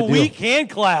 That was a weak hand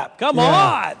clap. Come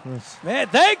on. Yes. Man,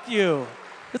 thank you.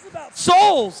 This is about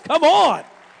souls. Come on.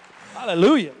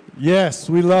 Hallelujah. Yes,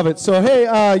 we love it. So,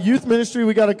 hey, youth ministry,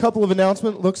 we got a couple of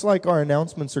announcements. Looks like our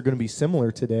announcements are going to be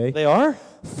similar today. They are?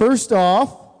 First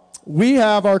off, we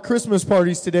have our Christmas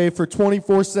parties today for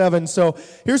 24/7. So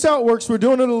here's how it works. We're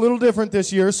doing it a little different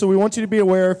this year, so we want you to be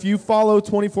aware. If you follow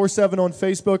 24/7 on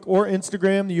Facebook or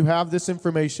Instagram, you have this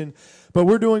information. But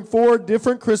we're doing 4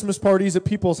 different Christmas parties at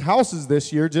people's houses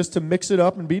this year just to mix it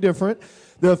up and be different.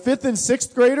 The 5th and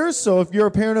 6th graders, so if you're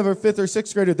a parent of a 5th or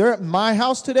 6th grader, they're at my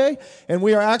house today, and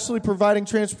we are actually providing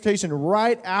transportation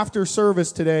right after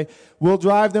service today. We'll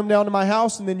drive them down to my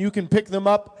house, and then you can pick them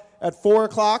up at 4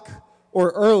 o'clock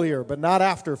or earlier, but not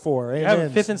after 4. You have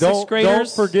Amen. 5th and 6th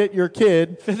graders? Don't forget your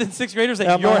kid. 5th and 6th graders at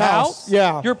At your my house?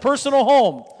 Yeah. Your personal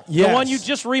home? Yes. The one you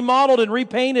just remodeled and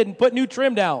repainted and put new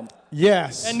trim down?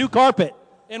 Yes. And new carpet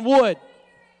and wood?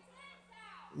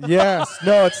 Yes.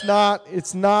 No, it's not.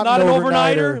 It's not Not an an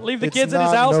overnighter. overnighter? Leave the It's kids at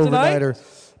his not house an tonight? overnighter.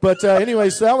 But anyway,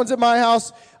 so that one's at my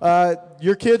house.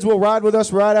 Your kids will ride with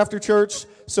us right after church.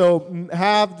 So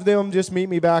have them just meet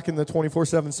me back in the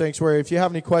 24/7 sanctuary. If you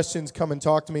have any questions, come and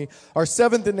talk to me. Our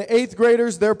 7th and 8th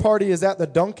graders, their party is at the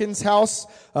Duncan's house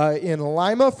in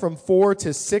Lima from 4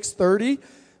 to 6:30.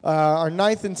 Our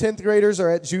 9th and 10th graders are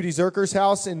at Judy Zerker's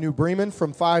house in New Bremen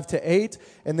from 5 to 8.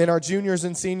 And then our juniors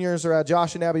and seniors are at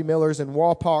Josh and Abby Miller's in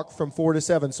Walpock from 4 to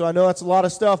 7. So I know that's a lot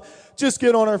of stuff. Just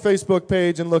get on our Facebook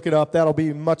page and look it up. That'll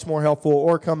be much more helpful.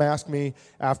 Or come ask me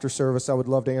after service. I would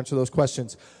love to answer those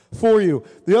questions for you.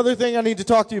 The other thing I need to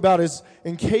talk to you about is,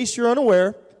 in case you're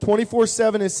unaware,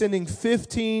 24/7 is sending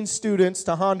 15 students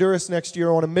to Honduras next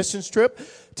year on a missions trip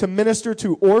to minister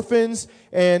to orphans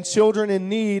and children in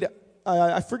need.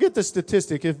 I forget the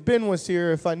statistic. If Ben was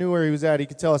here, if I knew where he was at, he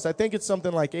could tell us. I think it's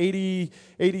something like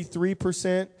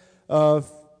 83%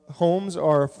 of homes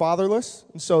are fatherless.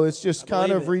 And so it's just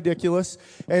kind of ridiculous.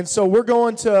 And so we're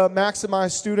going to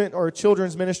maximize student or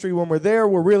children's ministry when we're there.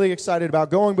 We're really excited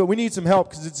about going, but we need some help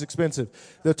because it's expensive.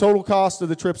 The total cost of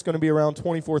the trip is going to be around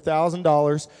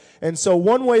 $24,000. And so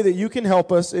one way that you can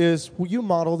help us is, will you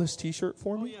model this T-shirt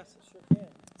for me? Oh, yes, I sure can.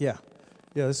 Yeah.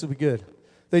 Yeah, this will be good.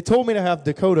 They told me to have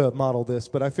Dakota model this,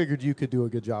 but I figured you could do a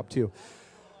good job too.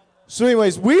 So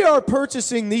anyways, we are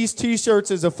purchasing these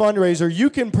T-shirts as a fundraiser. You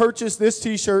can purchase this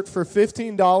T-shirt for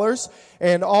 $15,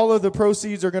 and all of the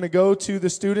proceeds are going to go to the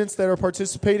students that are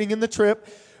participating in the trip.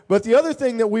 But the other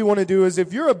thing that we want to do is,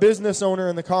 if you're a business owner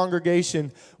in the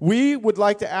congregation, we would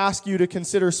like to ask you to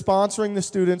consider sponsoring the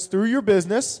students through your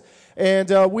business.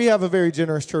 And we have a very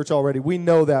generous church already. We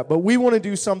know that. But we want to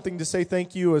do something to say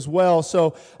thank you as well.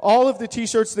 So all of the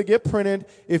T-shirts that get printed,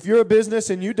 if you're a business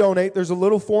and you donate, there's a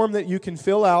little form that you can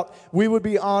fill out. We would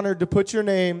be honored to put your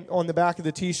name on the back of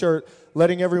the T-shirt,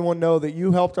 letting everyone know that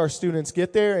you helped our students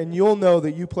get there, and you'll know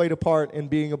that you played a part in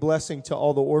being a blessing to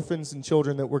all the orphans and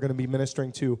children that we're going to be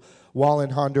ministering to while in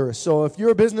Honduras. So if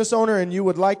you're a business owner and you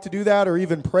would like to do that or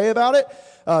even pray about it,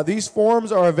 these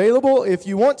forms are available. If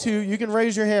you want to, you can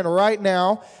raise your hand right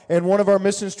now, and one of our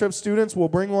missions trip students will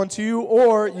bring one to you,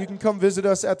 or you can come visit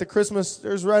us at the Christmas,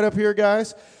 there's right up here,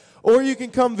 guys. Or you can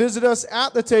come visit us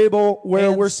at the table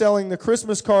where we're selling the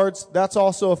Christmas cards. That's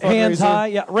also a fundraiser. Hands high.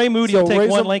 Yeah, Ray Moody will take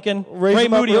one, Lincoln. Ray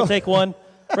Moody will take one.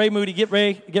 Ray Moody, get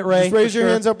Ray. Just raise your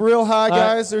hands up real high,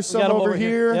 guys. There's some over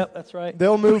here. Yep, that's right.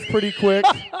 They'll move pretty quick.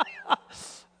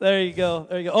 There you go.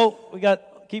 There you go. Oh, we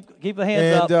got keep the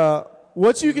hands up.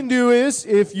 What you can do is,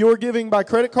 if you're giving by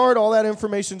credit card, all that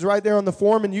information's right there on the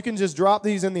form, and you can just drop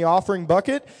these in the offering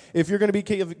bucket. If you're going to be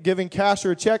giving cash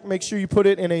or a check, make sure you put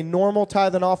it in a normal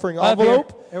tithe and offering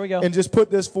envelope. There we go. And just put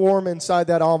this form inside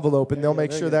that envelope, and they'll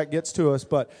make sure that gets to us.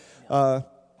 But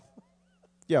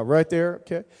yeah, right there.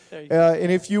 Okay.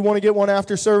 And if you want to get one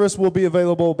after service, we'll be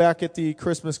available back at the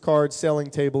Christmas card selling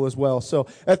table as well. So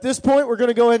at this point, we're going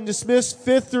to go ahead and dismiss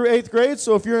 5th through 8th grade.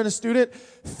 So if you're in a student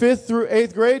 5th through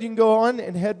 8th grade, you can go on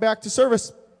and head back to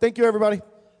service. Thank you, everybody.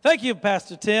 Thank you,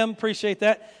 Pastor Tim. Appreciate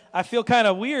that. I feel kind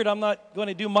of weird. I'm not going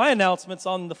to do my announcements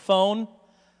on the phone.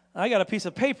 I got a piece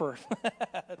of paper.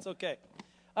 That's okay.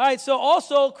 All right, so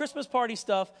also Christmas party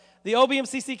stuff. The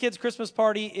OBMCC Kids Christmas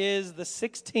party is the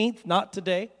 16th, not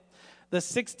today, the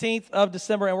 16th of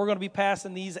December, and we're going to be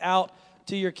passing these out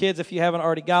to your kids. If you haven't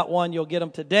already got one, you'll get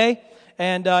them today.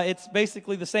 And it's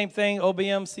basically the same thing.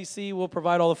 OBMCC will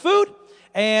provide all the food,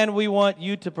 and we want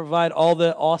you to provide all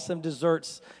the awesome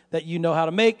desserts that you know how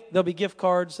to make. There'll be gift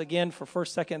cards, again, for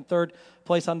first, second, and third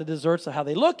place on the desserts, so how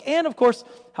they look, and, of course,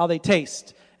 how they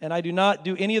taste. And I do not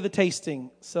do any of the tasting,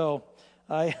 so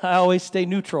I always stay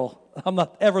neutral. I'm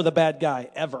not ever the bad guy,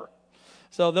 ever.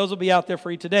 So those will be out there for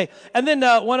you today. And then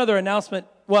one other announcement.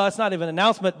 Well, it's not even an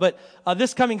announcement, but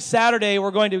this coming Saturday,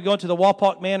 we're going to be going to the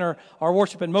Walpock Manor, our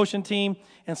worship and motion team,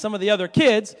 and some of the other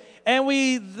kids. And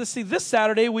this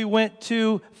Saturday, we went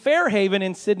to Fairhaven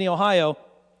in Sydney, Ohio.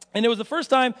 And it was the first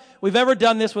time we've ever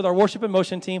done this with our Worship in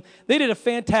Motion team. They did a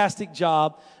fantastic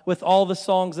job with all the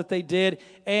songs that they did,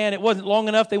 and it wasn't long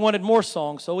enough. They wanted more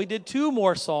songs, so we did 2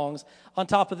 more songs on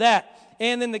top of that.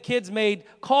 And then the kids made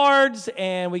cards,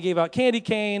 and we gave out candy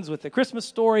canes with the Christmas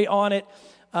story on it.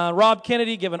 Rob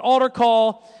Kennedy gave an altar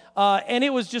call, and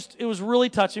it was really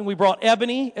touching. We brought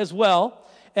Ebony as well.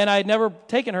 And I had never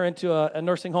taken her into a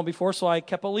nursing home before, so I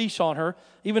kept a leash on her,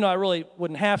 even though I really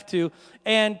wouldn't have to.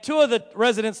 And 2 of the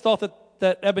residents thought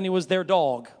that Ebony was their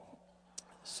dog.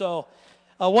 So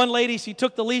one lady, she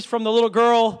took the leash from the little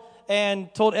girl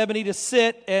and told Ebony to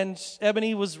sit, and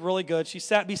Ebony was really good. She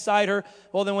sat beside her.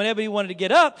 Well, then when Ebony wanted to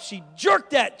get up, she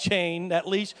jerked that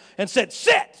leash, and said,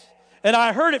 "Sit!" And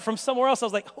I heard it from somewhere else. I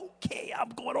was like, okay, I'm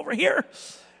going over here.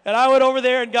 And I went over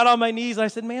there and got on my knees. And I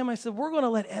said, "Ma'am," I said, "we're going to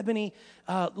let Ebony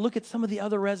look at some of the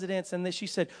other residents." And then she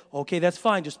said, "Okay, that's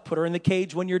fine. Just put her in the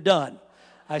cage when you're done."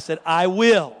 I said, "I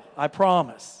will. I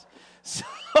promise."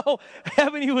 So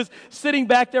Ebony was sitting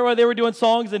back there while they were doing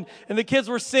songs, and the kids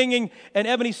were singing, and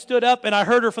Ebony stood up, and I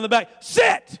heard her from the back,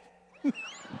 "Sit!" It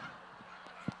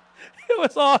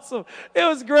was awesome. It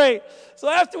was great. So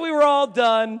after we were all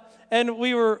done, and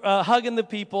we were hugging the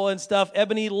people and stuff,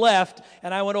 Ebony left,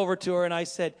 and I went over to her, and I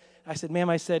said, "Ma'am,"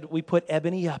 I said, "we put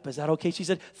Ebony up. Is that okay?" She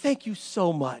said, "Thank you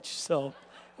so much." So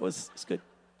it's good.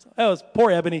 That was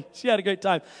poor Ebony. She had a great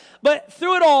time. But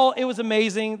through it all, it was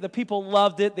amazing. The people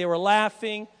loved it. They were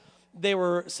laughing.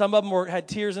 Some of them had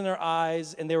tears in their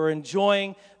eyes, and they were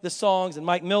enjoying the songs. And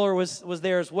Mike Miller was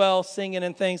there as well, singing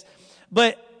and things.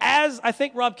 But as I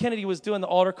think Rob Kennedy was doing the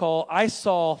altar call, I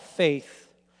saw Faith.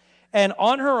 And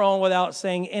on her own, without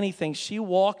saying anything, she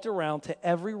walked around to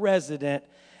every resident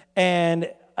and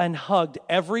hugged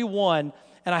every one.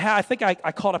 And I think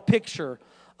I caught a picture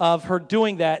of her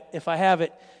doing that, if I have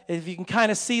it. If you can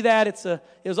kind of see that, it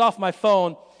was off my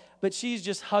phone. But she's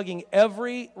just hugging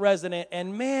every resident.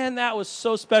 And man, that was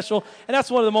so special. And that's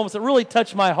one of the moments that really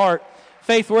touched my heart.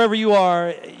 Faith, wherever you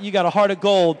are, you got a heart of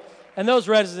gold. And those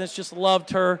residents just loved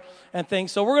her and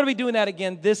things. So we're going to be doing that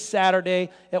again this Saturday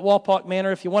at Walpock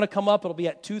Manor. If you want to come up, it'll be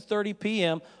at 2:30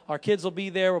 p.m. Our kids will be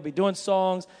there. We'll be doing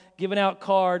songs, giving out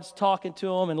cards, talking to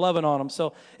them, and loving on them.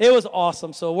 So it was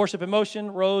awesome. So Worship in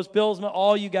Motion, Rose, Billsman,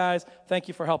 all you guys, thank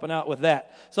you for helping out with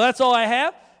that. So that's all I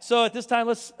have. So at this time,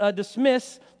 let's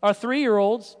dismiss our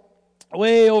 3-year-olds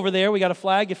way over there. We got a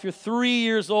flag. If you're 3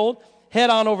 years old, head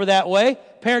on over that way.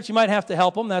 Parents, you might have to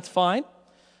help them. That's fine.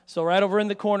 So right over in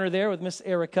the corner there with Miss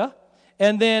Erica.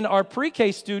 And then our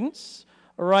pre-K students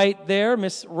right there,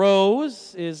 Miss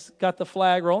Rose is got the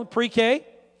flag rolling. Pre-K,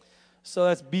 so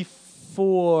that's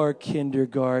before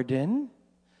kindergarten.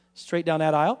 Straight down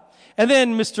that aisle. And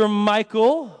then Mr.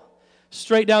 Michael,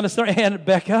 straight down the center, and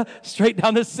Becca, straight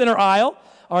down the center aisle.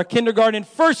 Our kindergarten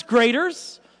first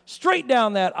graders, straight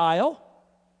down that aisle.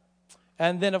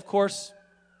 And then, of course,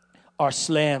 our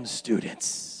SLAM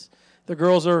students. The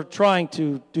girls are trying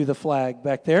to do the flag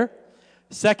back there.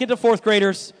 2nd to 4th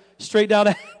graders, straight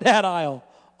down that aisle.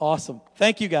 Awesome.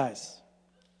 Thank you, guys.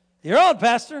 You're on,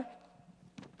 Pastor.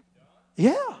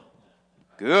 Yeah.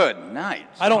 Good night.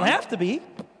 I don't have to be.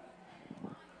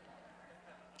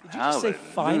 Did you just say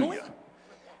finally?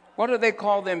 What do they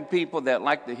call them people that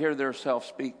like to hear themselves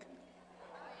speak?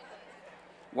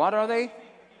 What are they?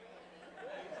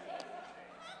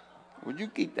 Would you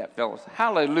keep that, fellas?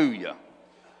 Hallelujah.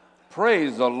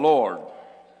 Praise the Lord.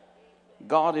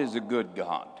 God is a good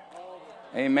God.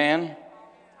 Amen.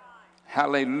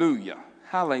 Hallelujah.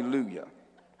 Hallelujah.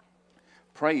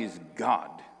 Praise God.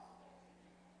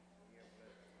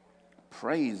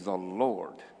 Praise the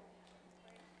Lord.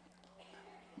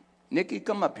 Nikki,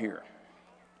 come up here.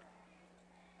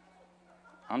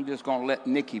 I'm just going to let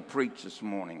Nikki preach this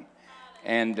morning.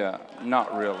 And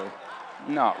not really.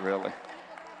 Not really.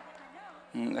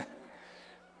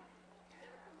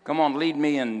 Come on, lead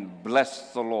me and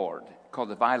bless the Lord.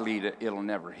 Because if I lead it, it'll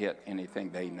never hit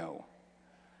anything they know.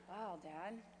 Wow,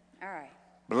 Dad. All right.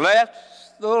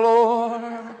 Bless the Lord,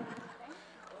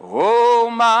 oh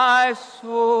my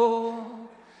soul,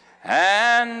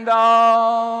 and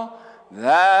all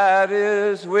that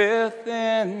is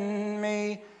within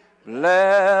me.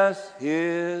 Bless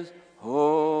his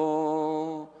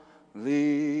holy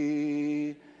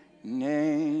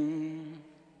name.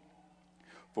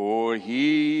 For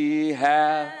he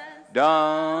hath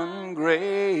done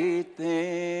great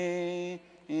things.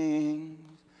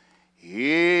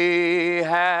 He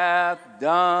hath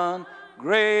done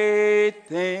great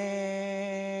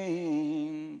things.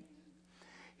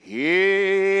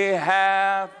 He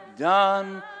hath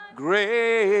done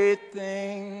great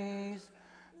things.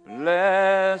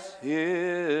 Bless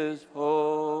his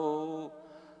holy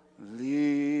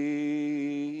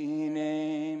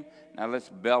Let's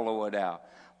bellow it out.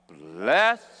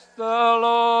 Bless the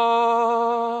Lord,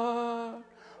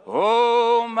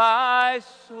 oh my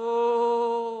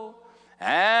soul,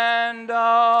 and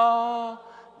all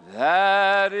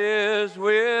that is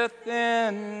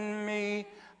within me.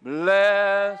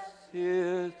 Bless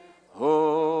his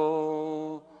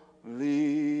holy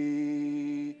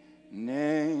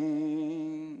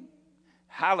name.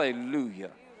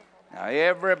 Hallelujah. Now,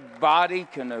 everybody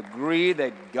can agree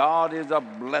that God is a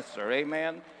blesser.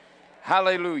 Amen.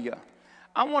 Hallelujah.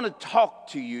 I want to talk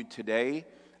to you today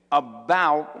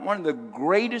about one of the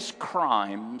greatest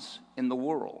crimes in the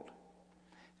world,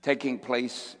 taking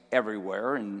place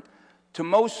everywhere. And to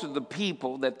most of the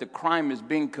people that the crime is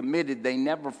being committed, they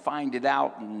never find it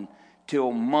out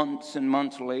until months and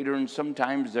months later, and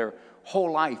sometimes their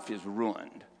whole life is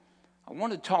ruined. I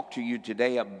want to talk to you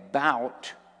today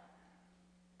about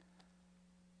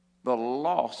the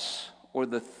loss or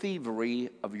the thievery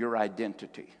of your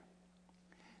identity.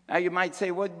 Now, you might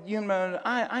say, well, you know,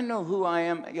 I know who I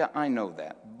am. Yeah, I know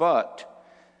that. But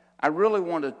I really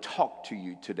want to talk to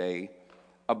you today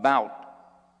about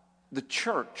the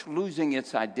church losing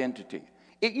its identity.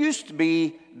 It used to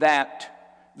be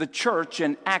that the church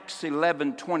in Acts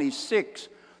 11:26,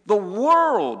 the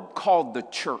world called the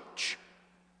church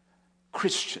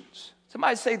Christians.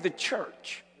 Somebody say the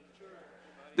church.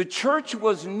 The church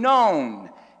was known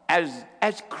as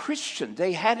Christians.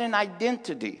 They had an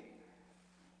identity.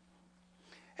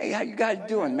 Hey, how you guys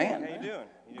doing, man? How you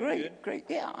doing? Great.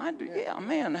 Yeah, I do. Yeah,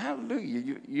 man,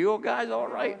 hallelujah. You guys all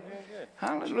right?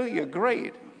 Hallelujah,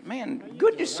 great. Man,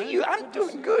 good to see you. I'm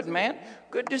doing good, man.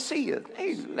 Good to see you.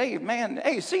 Hey, man.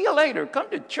 Hey, see you later. Come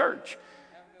to church.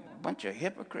 Bunch of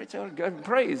hypocrites. Oh, God.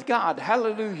 Praise God.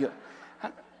 Hallelujah.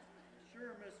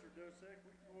 Sure, Mr. Dosek.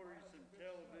 We can order you some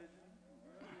television,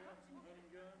 some hunting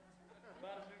guns,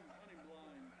 about a new hunting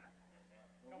blind.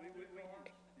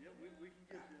 We can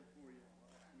get that for you.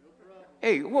 No problem.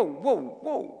 Hey,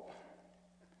 whoa.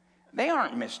 They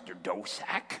aren't Mr.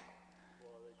 Dosak.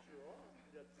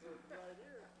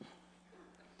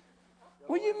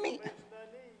 What do you mean?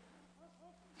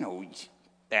 No,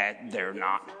 that they're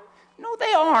not. No,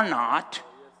 they are not.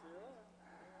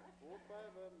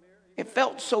 It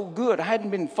felt so good. I hadn't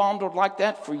been fondled like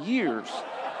that for years.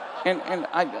 And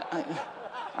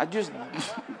I just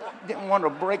didn't want to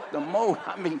break the mold.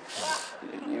 I mean,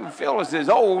 Phyllis is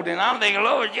old, and I'm thinking,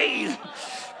 Lord, jeez.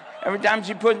 Every time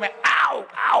she puts me, ow,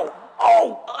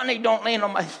 oh, honey, don't lean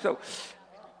on my... So,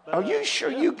 are you sure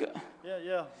you...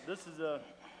 Yeah. This is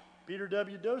Peter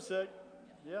W. Dosek.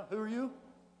 Yeah, who are you?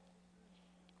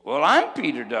 Well, I'm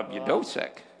Peter W.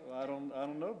 Dosek. I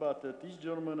don't know about that. These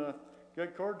gentlemen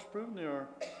got cards proving they are.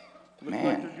 Looks Man,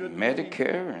 like they're good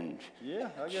Medicare and... Yeah,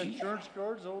 I got insurance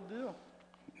cards, the whole deal.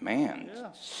 Man,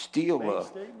 Yeah. steal Bank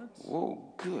statements. Whoa,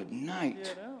 good night.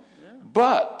 Get out, yeah.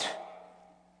 But...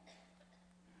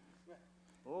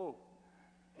 Whoa!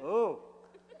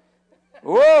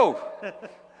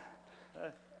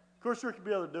 Of course, there could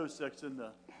be other Doseks in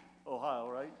Ohio,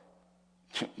 right?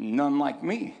 None like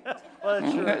me. Well,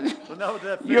 that's right. Well, not with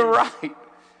that You're right.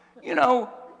 You know,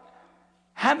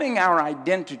 having our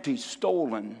identity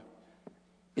stolen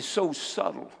is so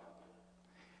subtle.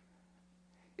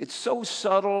 It's so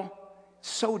subtle,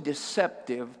 so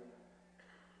deceptive,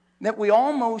 that we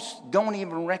almost don't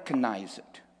even recognize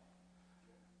it.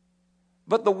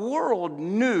 But the world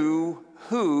knew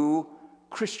who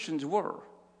Christians were.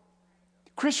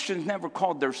 Christians never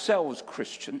called themselves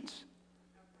Christians.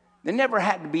 They never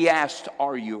had to be asked,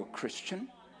 are you a Christian?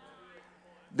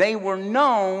 They were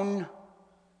known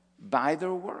by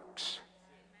their works.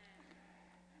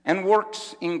 And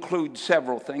works include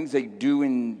several things. They do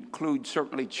include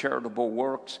certainly charitable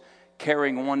works,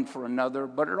 caring one for another,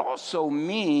 but it also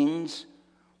means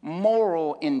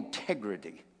moral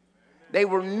integrity. They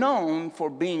were known for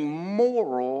being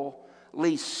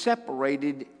morally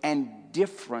separated and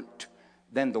different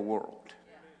than the world.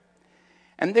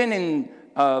 And then in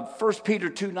 1 Peter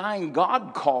 2:9,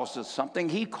 God calls us something.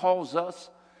 He calls us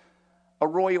a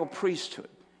royal priesthood.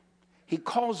 He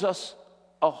calls us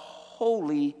a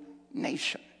holy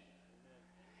nation.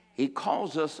 He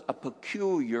calls us a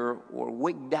peculiar or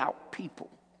wigged out people.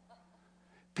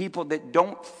 People that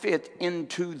don't fit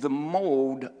into the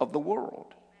mold of the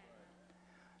world.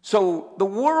 So the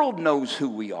world knows who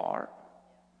we are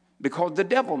because the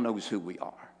devil knows who we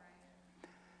are.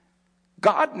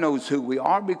 God knows who we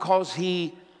are because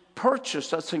he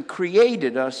purchased us and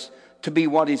created us to be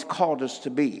what he's called us to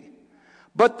be.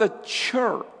 But the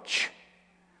church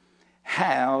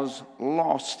has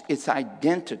lost its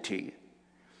identity.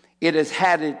 It has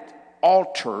had it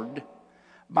altered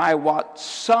by what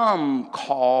some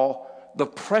call the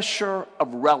pressure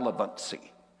of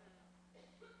relevancy.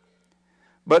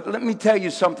 But let me tell you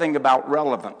something about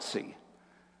relevancy.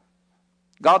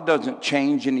 God doesn't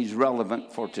change, and He's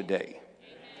relevant for today.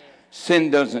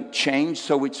 Sin doesn't change,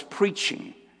 so its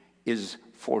preaching is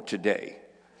for today.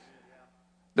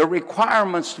 The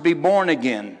requirements to be born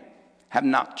again have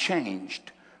not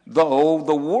changed, though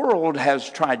the world has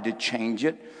tried to change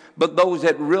it, but those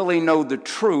that really know the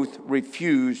truth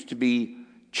refuse to be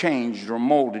changed or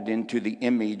molded into the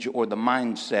image or the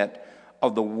mindset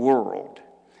of the world.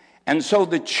 And so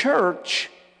the church,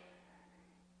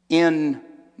 in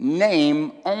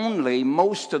name only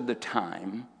most of the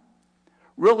time,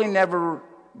 really never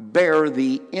bear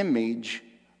the image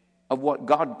of what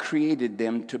God created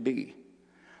them to be.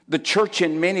 The church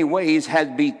in many ways has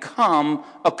become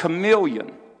a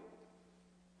chameleon.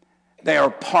 They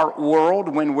are part world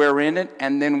when we're in it,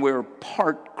 and then we're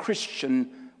part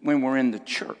Christian when we're in the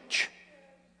church.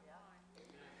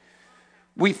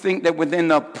 We think that within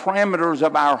the parameters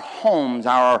of our homes,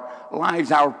 our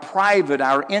lives, our private,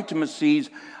 our intimacies,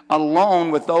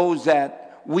 alone with those that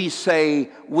we say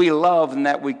we love and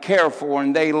that we care for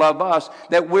and they love us,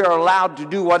 that we're allowed to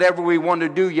do whatever we want to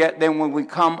do, yet then when we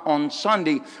come on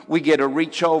Sunday, we get to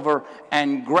reach over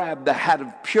and grab the hat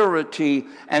of purity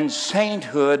and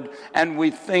sainthood, and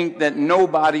we think that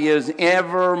nobody is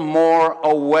ever more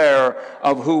aware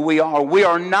of who we are. We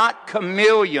are not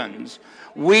chameleons.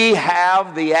 We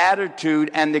have the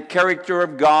attitude and the character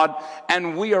of God,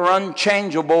 and we are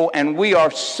unchangeable, and we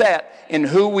are set in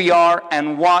who we are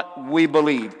and what we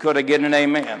believe. Could I get an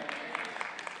amen?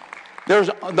 There's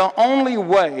the only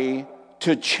way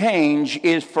to change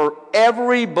is for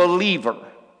every believer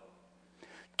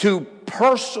to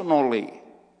personally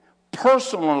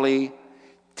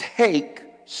take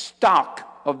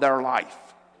stock of their life.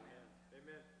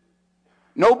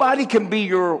 Nobody can be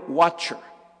your watcher.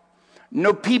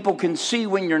 No people can see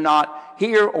when you're not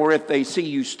here, or if they see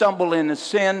you stumble into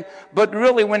sin. But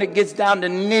really, when it gets down to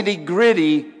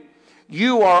nitty-gritty,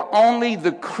 you are only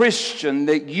the Christian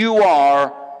that you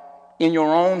are in your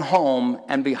own home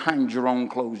and behind your own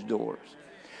closed doors.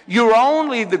 You're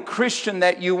only the Christian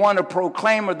that you want to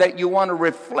proclaim or that you want to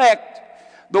reflect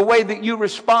the way that you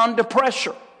respond to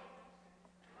pressure.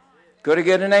 Could I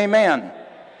get an amen?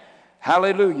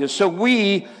 Hallelujah. So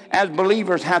we, as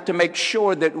believers, have to make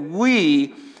sure that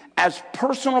we, as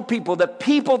personal people, the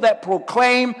people that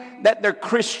proclaim that they're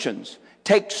Christians,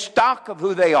 take stock of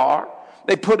who they are.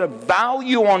 They put a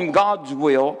value on God's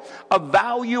will, a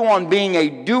value on being a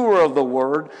doer of the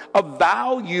word, a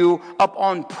value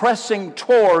upon pressing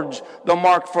towards the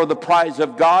mark for the prize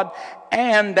of God,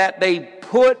 and that they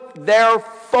put their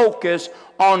focus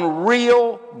on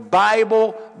real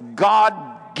Bible,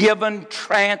 God-given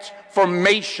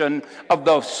transformation of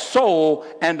the soul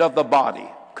and of the body.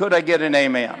 Could I get an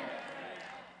amen?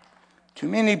 Too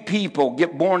many people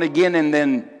get born again and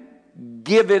then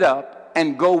give it up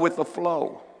and go with the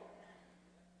flow.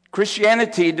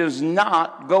 Christianity does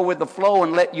not go with the flow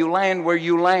and let you land where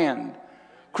you land.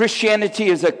 Christianity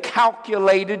is a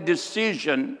calculated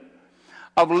decision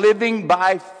of living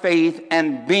by faith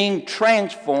and being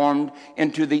transformed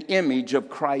into the image of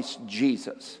Christ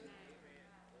Jesus.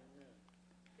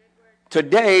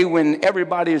 Today, when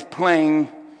everybody is playing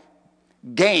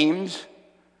games,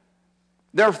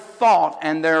 their thought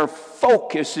and their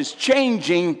focus is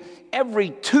changing every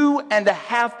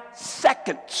 2.5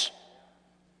 seconds.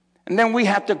 And then we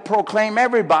have to proclaim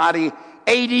everybody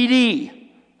ADD,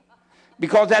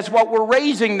 because that's what we're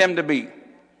raising them to be.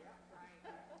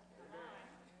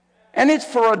 And it's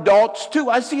for adults too.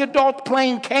 I see adults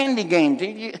playing candy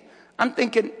games. I'm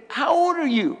thinking, how old are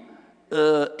you?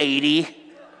 80.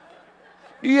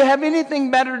 Do you have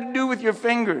anything better to do with your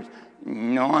fingers?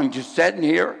 No, I'm just sitting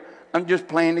here. I'm just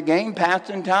playing the game,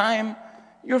 passing time.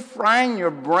 You're frying your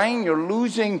brain. You're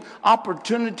losing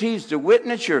opportunities to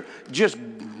witness. You're just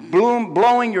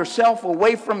blowing yourself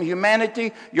away from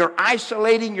humanity. You're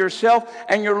isolating yourself,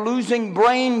 and you're losing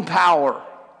brain power.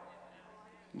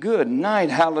 Good night.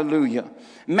 Hallelujah.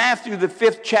 Matthew, the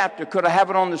 5th chapter. Could I have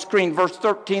it on the screen? Verse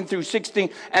 13 through 16.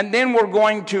 And then we're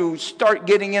going to start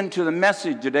getting into the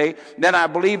message today that I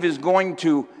believe is going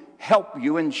to help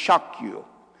you and shock you.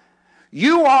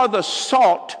 You are the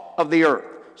salt of the earth.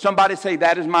 Somebody say,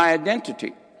 that is my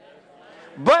identity.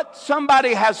 But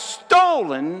somebody has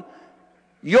stolen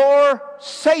your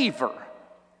savor.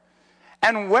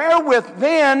 And wherewith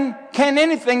then can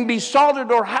anything be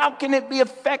salted, or how can it be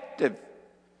effective?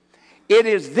 It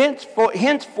is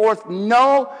henceforth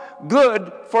no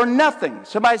good for nothing.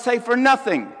 Somebody say, for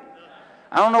nothing.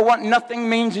 I don't know what nothing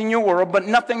means in your world, but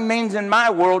nothing means in my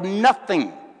world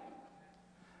nothing.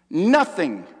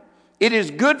 Nothing It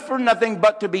is good for nothing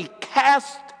but to be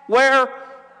cast where?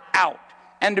 Out.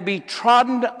 And to be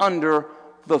trodden under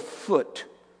the foot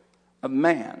of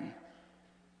man.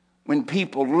 When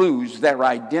people lose their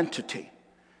identity.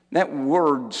 That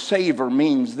word savor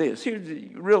means this. Here's a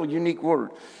real unique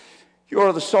word. You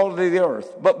are the salt of the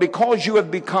earth. But because you have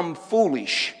become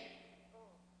foolish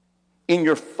in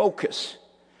your focus,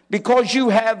 because you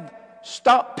have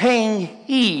stopped paying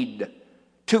heed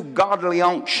to godly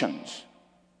unctions,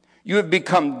 you have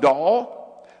become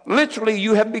dull. Literally,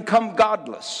 you have become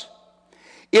godless.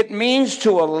 It means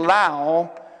to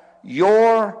allow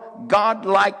your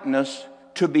godlikeness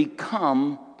to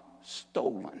become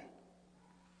stolen.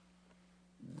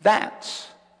 That's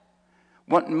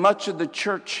what much of the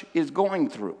church is going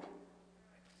through.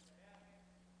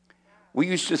 We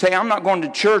used to say, I'm not going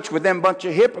to church with them bunch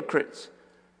of hypocrites.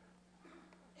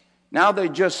 Now they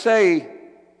just say,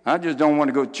 I just don't want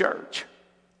to go to church.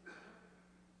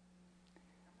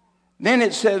 Then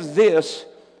it says this,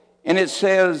 and it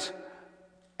says,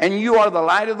 and you are the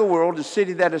light of the world. A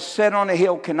city that is set on a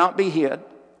hill cannot be hid.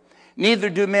 Neither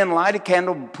do men light a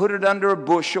candle, put it under a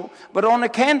bushel, but on a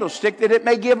candlestick, that it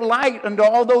may give light unto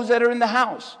all those that are in the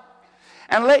house.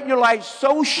 And let your light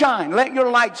so shine, let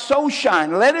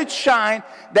it shine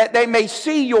that they may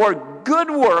see your good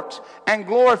works and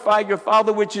glorify your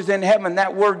Father which is in heaven.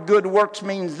 That word good works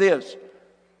means this.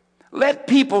 Let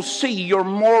people see your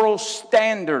moral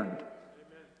standard.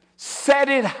 Set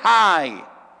it high.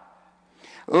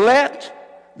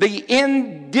 Let the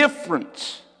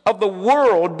indifference of the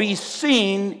world be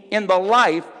seen in the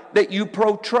life that you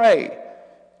portray.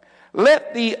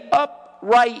 Let the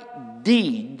upright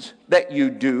deeds that you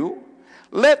do,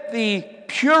 let the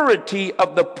purity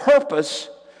of the purpose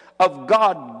of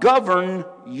God govern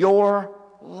your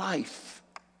life.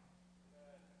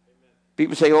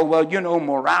 People say, oh, well,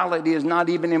 morality is not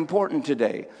even important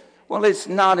today. Well, it's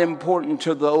not important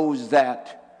to those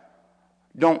that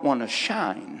don't want to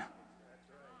shine.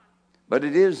 But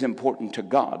it is important to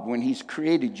God when He's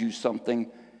created you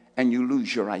something and you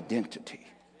lose your identity.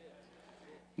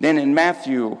 Then in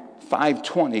Matthew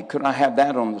 5:20, could I have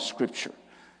that on the scripture?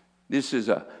 This is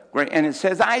a great, and it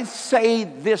says, I say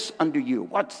this unto you.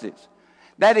 What's this?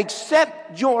 That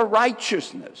except your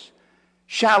righteousness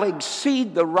shall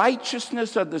exceed the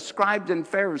righteousness of the scribes and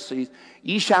Pharisees,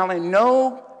 ye shall in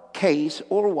no case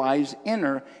or wise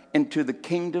enter into the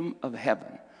kingdom of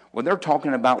heaven. Well, they're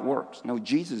talking about works. No,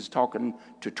 Jesus is talking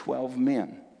to 12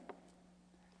 men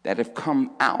that have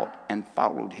come out and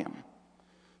followed Him,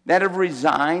 that have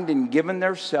resigned and given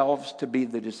themselves to be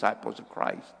the disciples of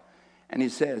Christ. And He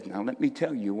says, now let me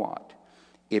tell you what.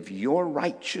 If your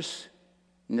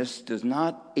righteousness does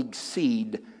not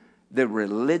exceed the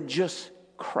religious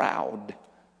crowd,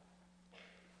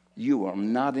 you will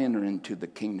not enter into the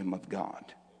kingdom of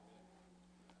God.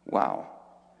 Wow.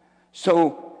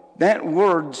 So that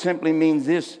word simply means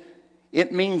this.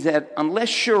 It means that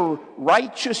unless your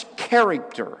righteous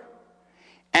character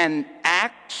and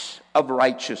acts of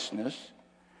righteousness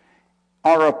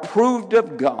are approved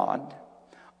of God,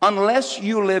 unless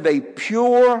you live a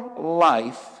pure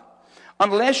life,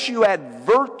 unless you add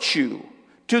virtue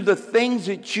to the things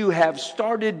that you have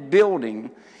started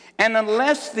building, and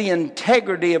unless the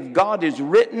integrity of God is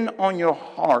written on your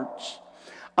hearts,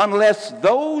 unless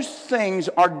those things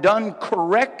are done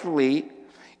correctly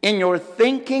in your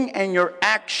thinking and your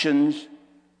actions,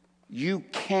 you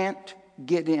can't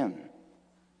get in.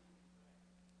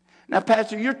 Now,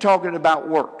 Pastor, you're talking about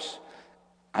works.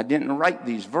 I didn't write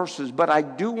these verses, but I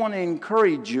do want to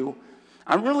encourage you.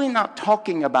 I'm really not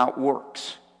talking about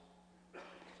works.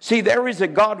 See, there is a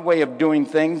God way of doing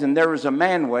things, and there is a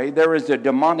man way. There is a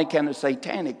demonic and a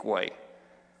satanic way.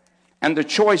 And the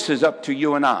choice is up to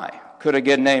you and I. Could I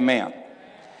get an amen?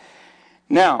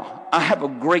 Now, I have a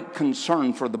great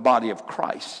concern for the body of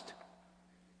Christ.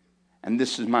 And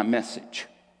this is my message.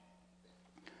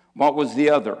 What was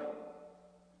the other?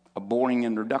 A boring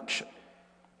introduction.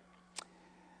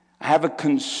 I have a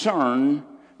concern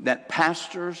that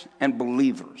pastors and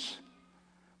believers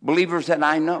that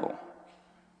I know,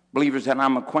 believers that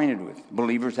I'm acquainted with,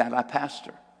 believers that I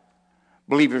pastor,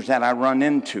 believers that I run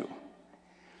into,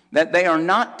 that they are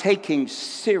not taking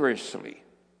seriously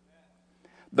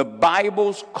the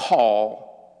Bible's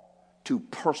call to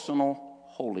personal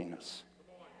holiness.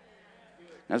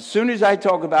 Now, as soon as I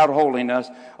talk about holiness,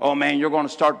 oh man, you're going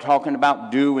to start talking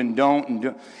about do and don't and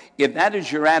do. If that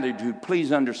is your attitude,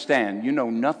 please understand, you know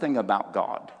nothing about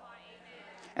God.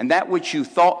 And that which you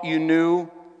thought you knew,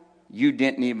 you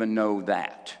didn't even know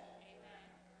that.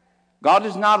 God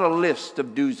is not a list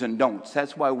of do's and don'ts.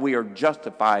 That's why we are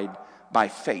justified by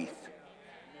faith.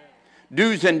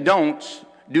 Do's and don'ts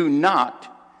do not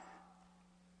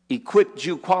equip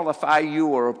you, qualify you,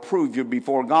 or approve you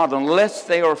before God unless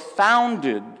they are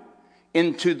founded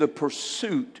into the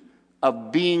pursuit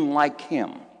of being like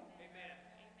Him.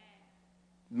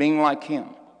 Being like Him.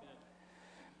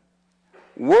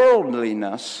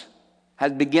 Worldliness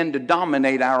has begun to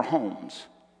dominate our homes.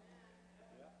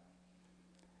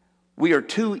 We are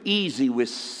too easy with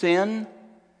sin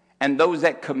and those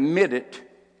that commit it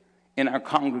in our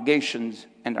congregations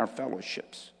and our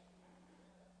fellowships.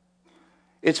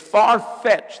 It's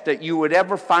far-fetched that you would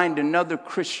ever find another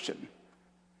Christian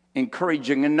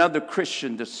encouraging another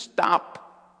Christian to stop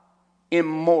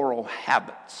immoral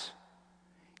habits,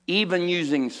 even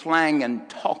using slang and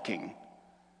talking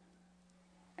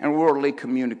and worldly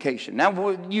communication.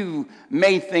 Now, you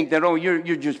may think that,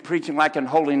 you're just preaching like an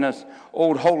holiness,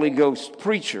 old Holy Ghost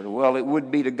preacher. Well, it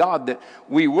would be to God that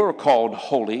we were called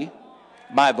holy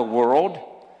by the world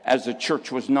as the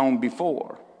church was known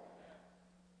before.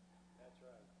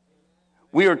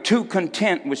 We are too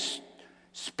content with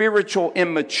spiritual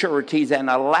immaturities and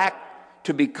a lack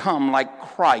to become like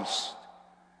Christ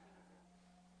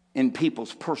in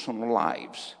people's personal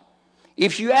lives.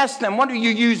 If you ask them, what are you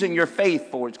using your faith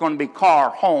for? It's going to be car,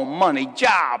 home, money,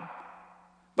 job.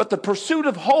 But the pursuit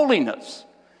of holiness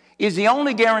is the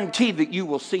only guarantee that you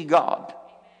will see God.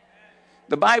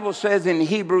 The Bible says in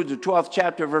Hebrews, the 12th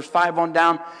chapter, verse 5 on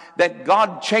down, that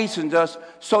God chastens us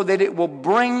so that it will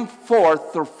bring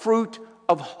forth the fruit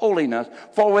of holiness.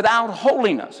 For without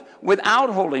holiness,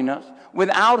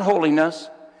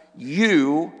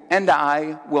 you and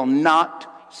I will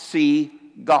not see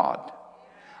God.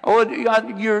 Oh,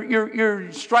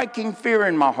 you're striking fear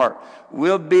in my heart.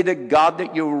 Will be to God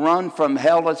that you run from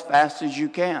hell as fast as you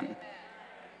can.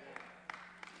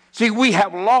 See, we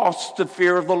have lost the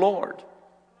fear of the Lord.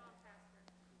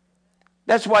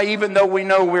 That's why even though we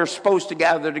know we're supposed to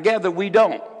gather together, we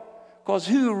don't. Because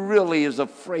who really is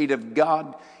afraid of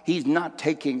God? He's not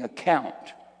taking account,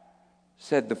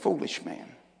 said the foolish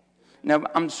man. Now,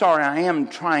 I'm sorry, I am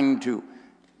trying to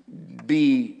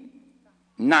be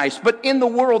nice, but in the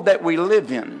world that we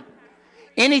live in,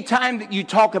 anytime that you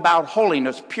talk about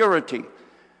holiness, purity,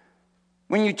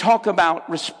 when you talk about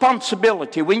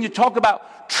responsibility, when you talk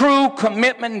about true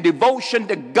commitment and devotion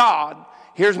to God,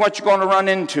 here's what you're going to run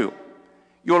into.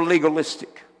 You're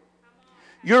legalistic.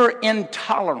 You're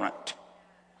intolerant.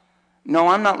 No,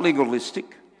 I'm not legalistic.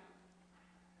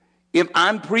 If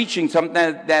I'm preaching something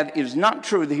that is not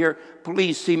true here,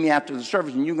 please see me after the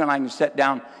service and you and I can sit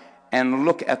down and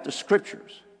look at the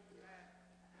scriptures.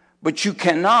 But you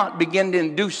cannot begin to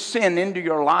induce sin into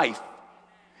your life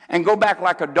and go back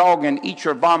like a dog and eat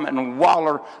your vomit and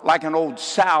waller like an old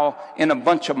sow in a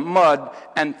bunch of mud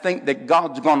and think that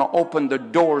God's going to open the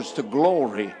doors to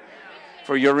glory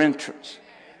for your entrance.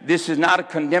 This is not a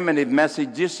condemnative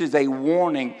message. This is a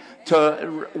warning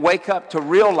to wake up, to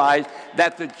realize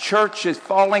that the church is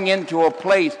falling into a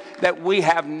place that we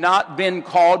have not been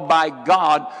called by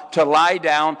God to lie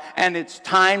down, and it's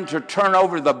time to turn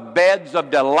over the beds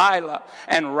of Delilah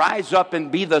and rise up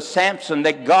and be the Samson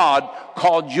that God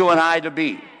called you and I to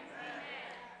be.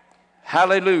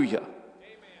 Hallelujah.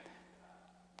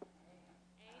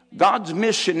 God's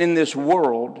mission in this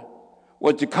world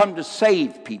was to come to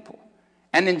save people.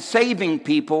 And in saving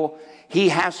people, He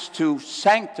has to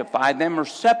sanctify them or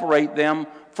separate them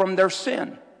from their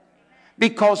sin.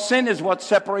 Because sin is what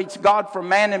separates God from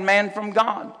man and man from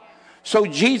God. So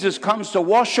Jesus comes to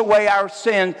wash away our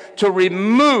sin, to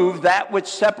remove that which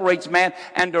separates man,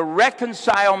 and to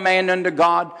reconcile man unto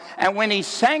God. And when He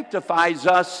sanctifies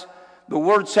us, the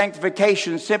word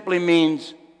sanctification simply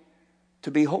means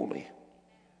to be holy.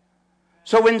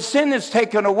 So when sin is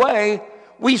taken away,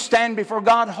 we stand before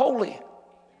God holy.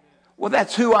 Well,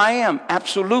 that's who I am.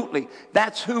 Absolutely.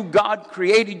 That's who God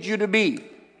created you to be.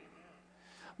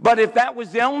 But if that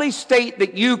was the only state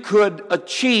that you could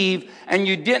achieve and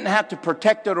you didn't have to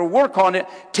protect it or work on it,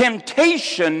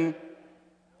 temptation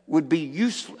would be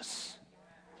useless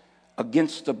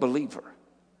against the believer.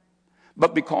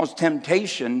 But because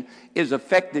temptation is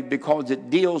effective because it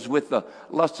deals with the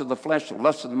lust of the flesh, the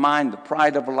lust of the mind, the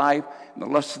pride of life, the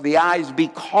lust of the eyes,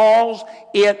 because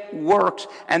it works.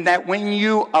 And that when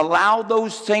you allow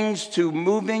those things to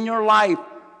move in your life,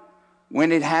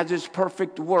 when it has its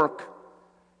perfect work,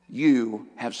 you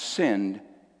have sinned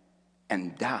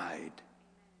and died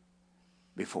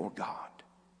before God.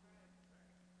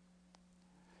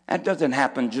 That doesn't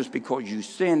happen just because you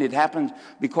sin. It happens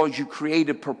because you create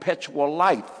a perpetual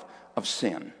life of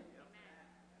sin.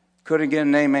 Could I get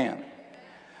an amen?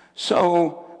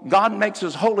 So God makes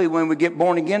us holy when we get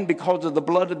born again because of the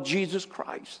blood of Jesus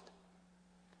Christ.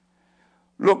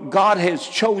 Look, God has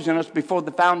chosen us before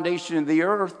the foundation of the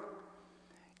earth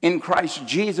in Christ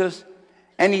Jesus,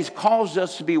 and He's caused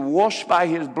us to be washed by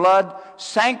His blood,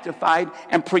 sanctified,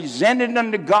 and presented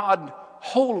unto God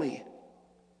holy.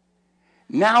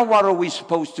 Now what are we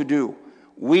supposed to do?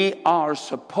 We are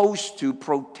supposed to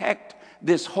protect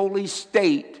this holy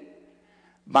state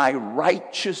by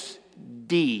righteous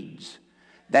deeds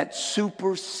that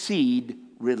supersede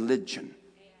religion.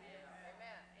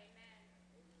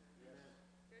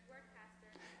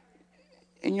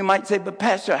 And you might say, but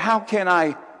Pastor, how can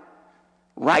I?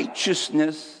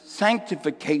 Righteousness,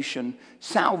 sanctification,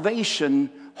 salvation,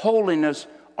 holiness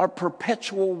are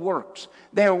perpetual works.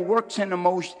 They are works in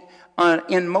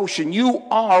motion. You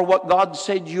are what God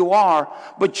said you are,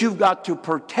 but you've got to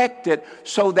protect it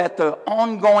so that the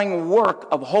ongoing work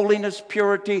of holiness,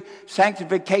 purity,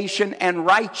 sanctification, and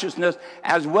righteousness,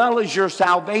 as well as your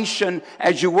salvation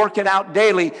as you work it out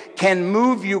daily, can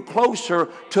move you closer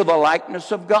to the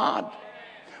likeness of God.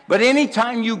 But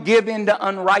anytime you give into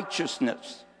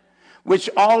unrighteousness, which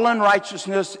all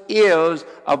unrighteousness is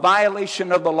a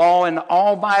violation of the law, and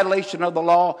all violation of the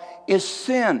law is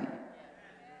sin.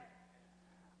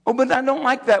 Oh, but I don't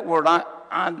like that word.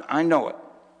 I know it.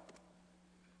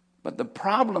 But the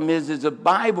problem is the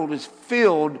Bible is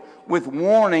filled with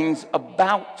warnings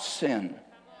about sin.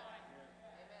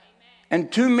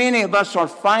 And too many of us are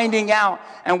finding out,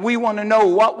 and we want to know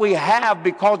what we have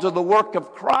because of the work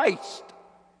of Christ.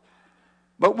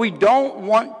 But we don't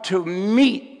want to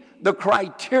meet the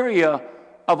criteria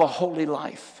of a holy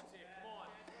life.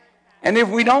 And if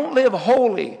we don't live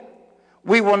holy,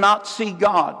 we will not see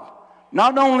God.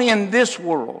 Not only in this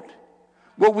world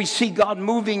will we see God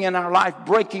moving in our life,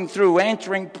 breaking through,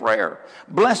 answering prayer,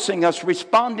 blessing us,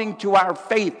 responding to our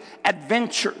faith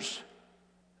adventures.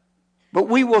 But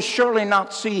we will surely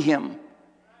not see Him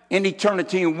in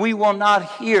eternity. And we will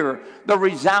not hear the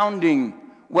resounding,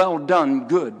 well done,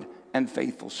 good and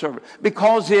faithful servant,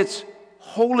 because it's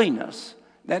holiness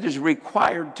that is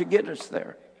required to get us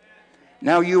there.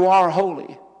 Now you are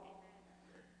holy,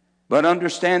 but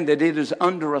understand that it is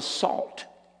under assault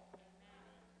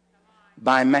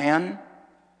by man,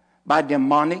 by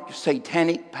demonic,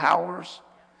 satanic powers,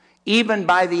 even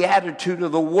by the attitude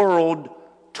of the world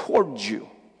towards you.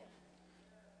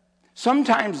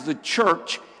 Sometimes the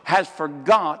church has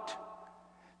forgot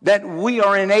that we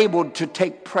are enabled to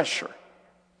take pressure,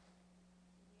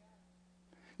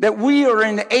 that we are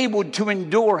enabled to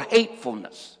endure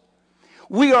hatefulness.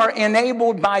 We are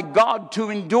enabled by God to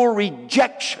endure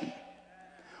rejection.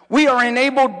 We are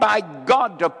enabled by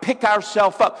God to pick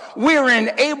ourselves up. We are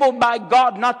enabled by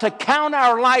God not to count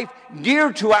our life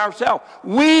dear to ourselves.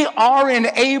 We are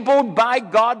enabled by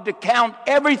God to count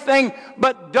everything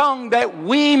but dung, that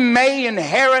we may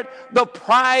inherit the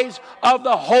prize of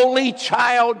the Holy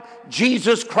Child,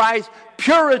 Jesus Christ,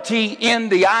 purity in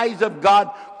the eyes of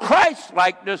God,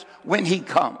 Christ-likeness when He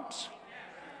comes.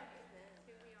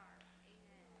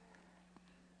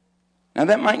 Now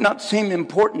that might not seem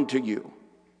important to you,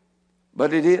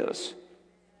 but it is.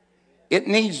 It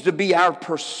needs to be our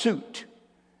pursuit.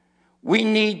 We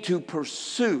need to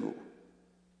pursue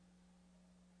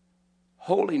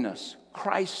holiness,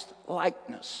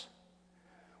 Christ-likeness.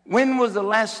 When was the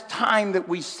last time that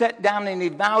we sat down and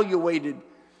evaluated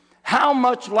how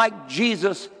much like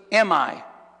Jesus am I?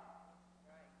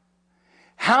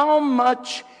 How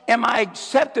much am I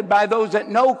accepted by those that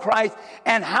know Christ,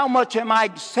 and how much am I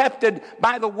accepted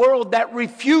by the world that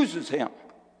refuses Him?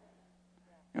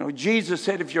 You know, Jesus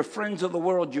said, if you're friends of the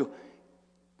world, you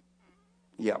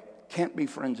can't be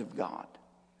friends of God.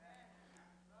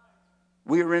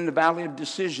 We are in the valley of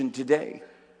decision today.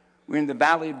 We're in the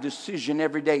valley of decision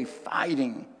every day,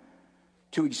 fighting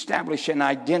to establish an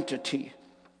identity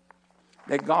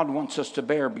that God wants us to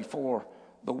bear before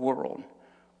the world.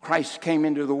 Christ came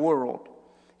into the world.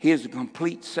 He is a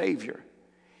complete Savior.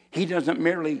 He doesn't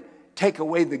merely take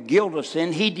away the guilt of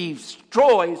sin. He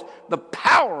destroys the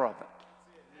power of it.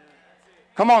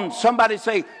 Come on, somebody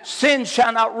say, sin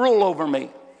shall not rule over me.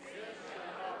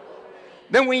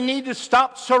 Then we need to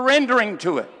stop surrendering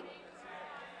to it.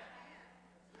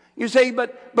 You say,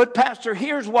 but Pastor,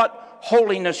 here's what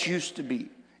holiness used to be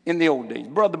in the old days.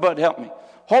 Brother Bud, help me.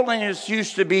 Holiness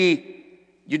used to be,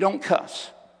 you don't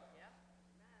cuss.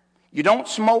 You don't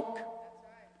smoke.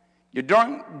 You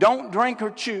don't drink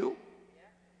or chew.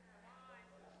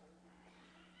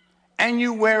 And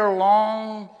you wear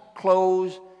long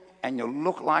clothes, and you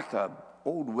look like an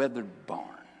old weathered barn.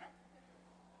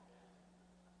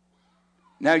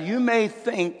 Now, you may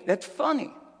think that's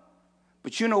funny,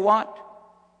 but you know what?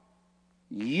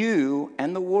 You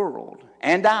and the world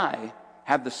and I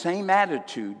have the same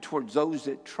attitude towards those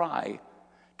that try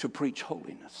to preach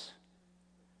holiness.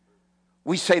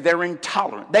 We say they're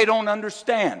intolerant. They don't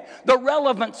understand. The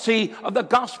relevancy of the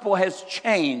gospel has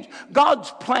changed.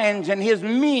 God's plans and his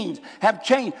means have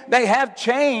changed. They have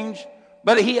changed,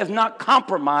 but he has not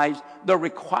compromised the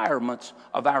requirements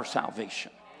of our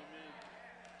salvation.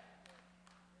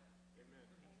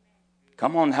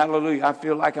 Come on, hallelujah. I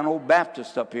feel like an old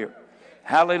Baptist up here.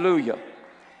 Hallelujah.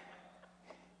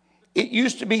 It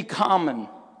used to be common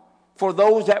for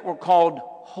those that were called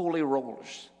holy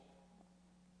rollers.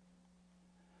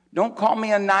 Don't call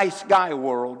me a nice guy,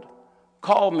 world.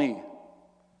 Call me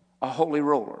a holy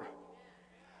roller.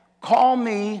 Call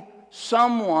me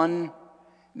someone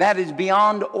that is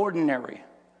beyond ordinary.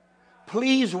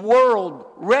 Please, world,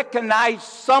 recognize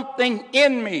something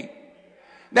in me,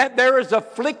 that there is a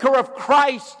flicker of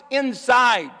Christ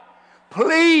inside.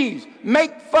 Please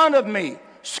make fun of me,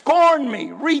 scorn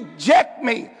me, reject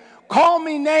me, call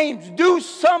me names, do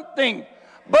something,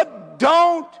 but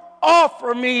don't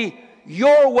offer me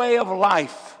your way of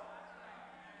life.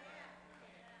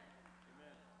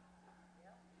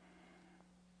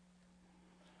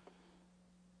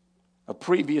 A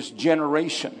previous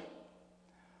generation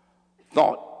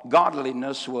thought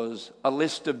godliness was a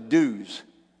list of do's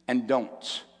and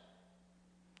don'ts.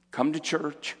 Come to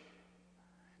church,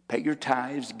 pay your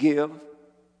tithes, give.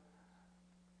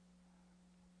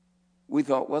 We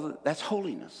thought, well, that's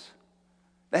holiness.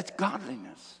 That's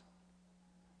godliness.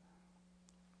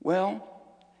 Well,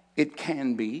 it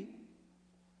can be,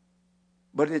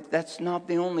 but that's not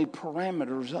the only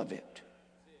parameters of it.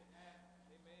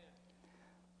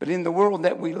 But in the world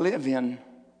that we live in,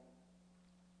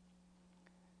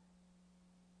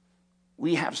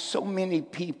 we have so many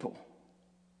people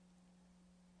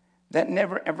that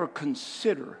never ever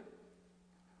consider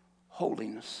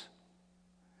holiness.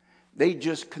 They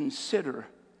just consider,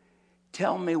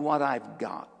 tell me what I've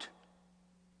got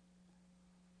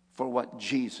for what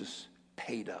Jesus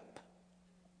paid up.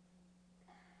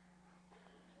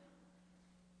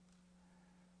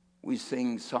 We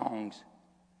sing songs,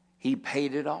 he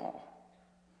paid it all.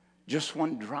 Just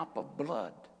one drop of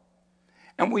blood.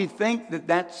 And we think that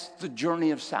that's the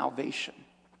journey of salvation.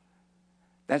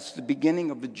 That's the beginning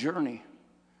of the journey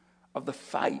of the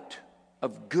fight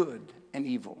of good and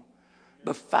evil.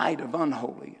 The fight of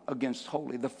unholy against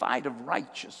holy. The fight of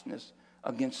righteousness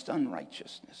against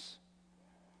unrighteousness.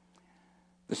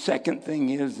 The second thing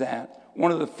is that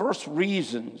one of the first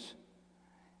reasons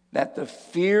that the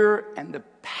fear and the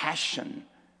passion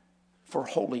for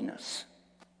holiness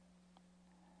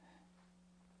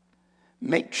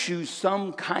makes you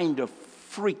some kind of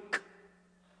freak,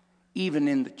 even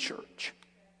in the church.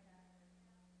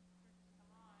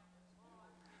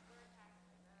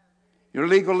 You're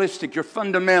legalistic, you're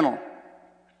fundamental.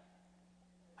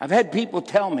 I've had people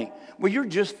tell me, well, you're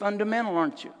just fundamental,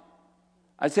 aren't you?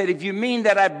 I said, if you mean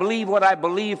that I believe what I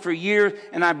believe for years,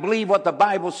 and I believe what the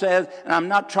Bible says, and I'm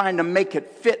not trying to make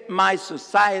it fit my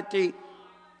society,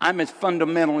 I'm as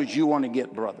fundamental as you want to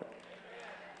get, brother.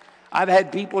 I've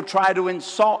had people try to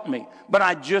insult me, but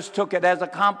I just took it as a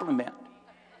compliment.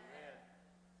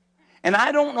 And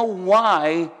I don't know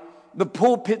why the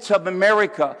pulpits of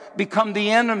America become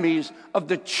the enemies of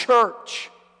the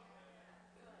church.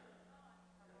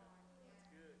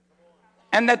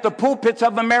 And that the pulpits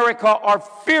of America are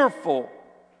fearful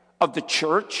of the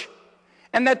church.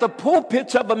 And that the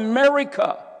pulpits of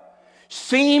America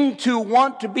seem to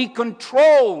want to be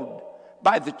controlled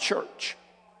by the church.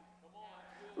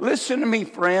 Listen to me,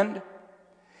 friend.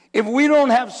 If we don't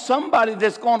have somebody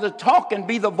that's going to talk and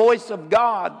be the voice of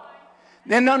God,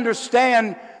 then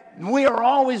understand we are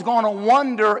always going to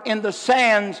wander in the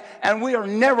sands, and we are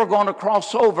never going to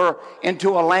cross over into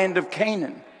a land of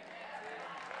Canaan.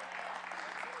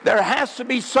 There has to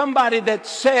be somebody that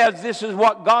says this is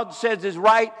what God says is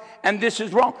right and this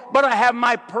is wrong. But I have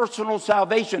my personal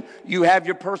salvation. You have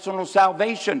your personal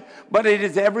salvation. But it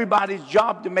is everybody's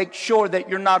job to make sure that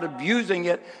you're not abusing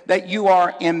it, that you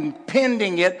are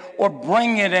impinging it or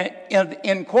bringing it,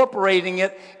 incorporating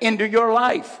it into your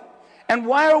life. And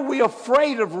why are we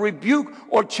afraid of rebuke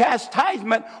or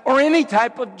chastisement or any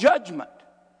type of judgment?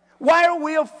 Why are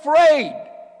we afraid?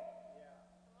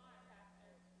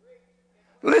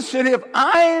 Listen, if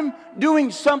I'm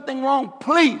doing something wrong,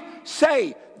 please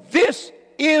say, this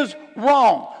is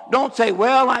wrong. Don't say,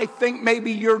 well, I think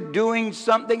maybe you're doing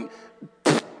something.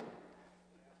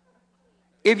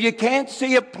 If you can't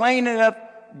see it plain enough,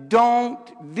 don't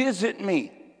visit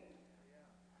me.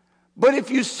 But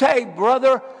if you say,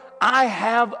 brother, I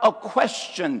have a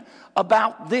question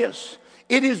about this.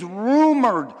 It is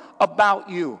rumored about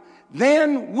you.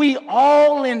 Then we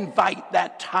all invite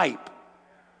that type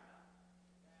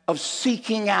of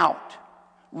seeking out,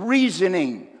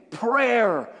 reasoning,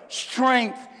 prayer,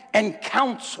 strength, and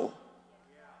counsel,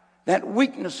 that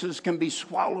weaknesses can be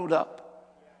swallowed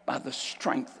up by the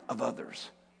strength of others.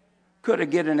 Could I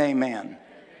get an amen?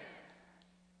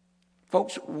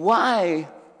 Folks, why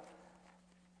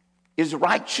is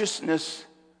righteousness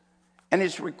and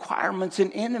its requirements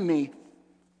an enemy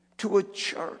to a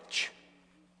church?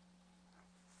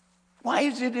 Why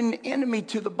is it an enemy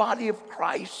to the body of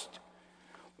Christ?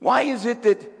 Why is it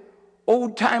that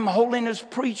old-time holiness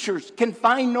preachers can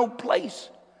find no place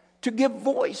to give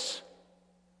voice?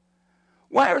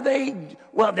 Why are they,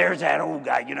 well, there's that old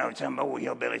guy, you know, some old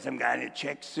hillbilly, some guy in a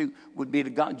check suit would be the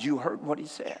God. You heard what he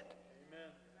said.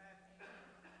 Amen.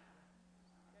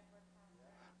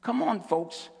 Come on,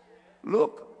 folks.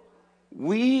 Look,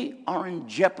 we are in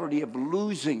jeopardy of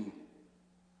losing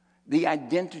the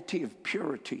identity of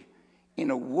purity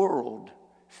in a world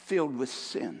filled with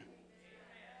sin.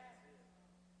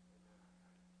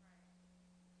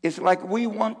 It's like we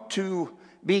want to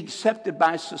be accepted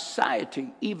by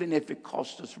society, even if it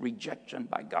costs us rejection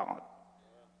by God.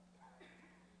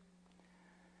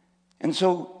 And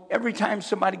so every time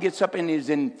somebody gets up and is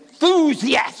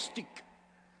enthusiastic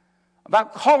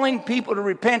about calling people to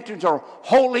repentance or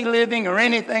holy living or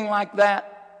anything like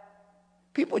that,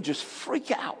 people just freak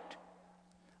out.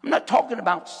 I'm not talking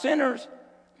about sinners.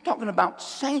 I'm talking about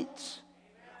saints.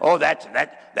 Oh, that's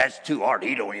too hard.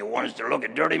 He don't even want us to look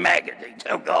at dirty magazines.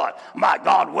 Oh, God, my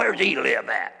God, where's he live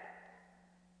at?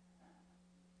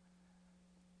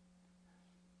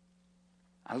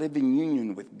 I live in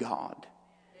union with God,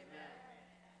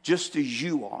 just as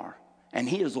you are. And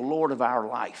he is the Lord of our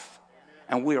life.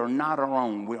 And we are not our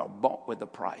own. We are bought with a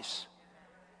price.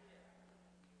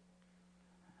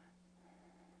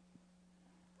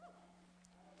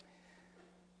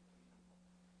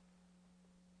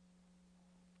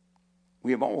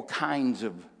 We have all kinds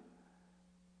of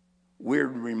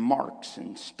weird remarks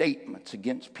and statements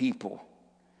against people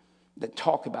that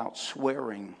talk about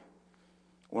swearing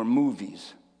or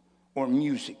movies or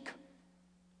music.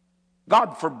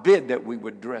 God forbid that we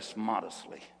would dress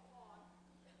modestly.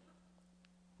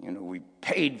 You know, we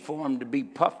paid for them to be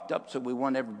puffed up, so we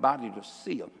want everybody to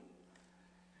see them.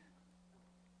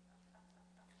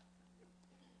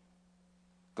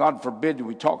 God forbid that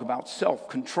we talk about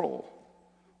self-control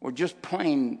or just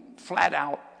plain,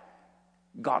 flat-out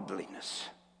godliness.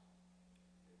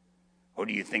 Or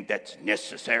do you think that's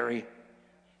necessary?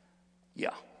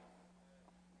 Yeah.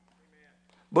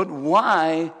 But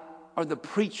why are the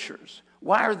preachers,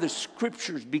 why are the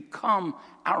scriptures become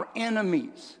our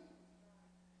enemies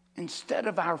instead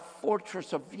of our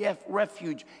fortress of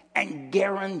refuge and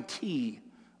guarantee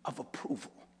of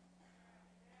approval?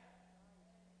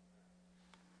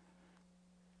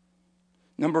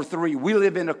 Number 3, we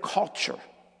live in a culture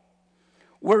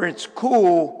where it's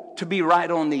cool to be right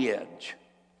on the edge.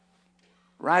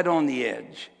 Right on the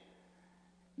edge.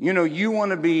 You know, you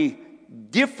want to be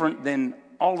different than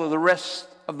all of the rest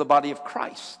of the body of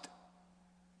Christ.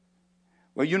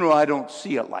 Well, you know, I don't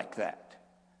see it like that.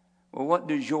 Well, what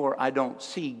does your I don't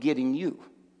see getting you?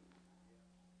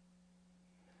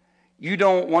 You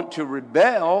don't want to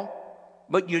rebel,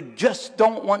 but you just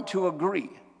don't want to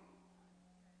agree.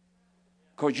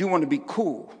 Because you want to be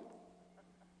cool.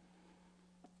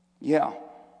 Yeah.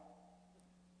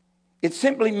 It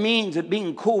simply means that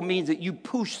being cool means that you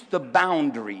push the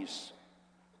boundaries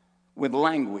with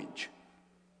language.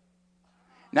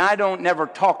 Now, I don't never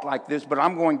talk like this, but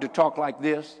I'm going to talk like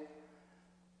this.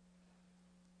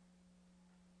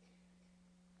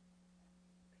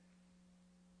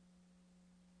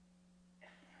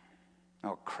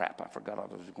 Oh, crap, I forgot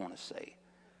what I was going to say.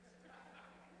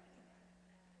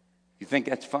 You think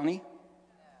that's funny?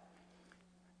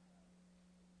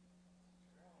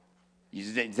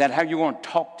 Is that how you want to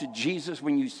talk to Jesus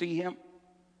when you see him?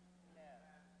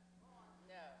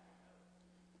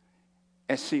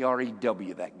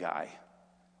 S-C-R-E-W, that guy.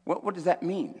 What does that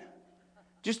mean?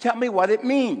 Just tell me what it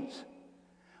means.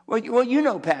 Well, you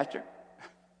know, Pastor.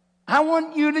 I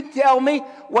want you to tell me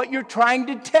what you're trying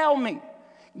to tell me.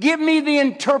 Give me the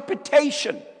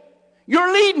interpretation.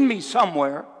 You're leading me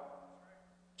somewhere.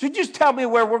 So just tell me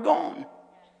where we're going.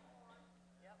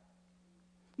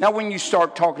 Now, when you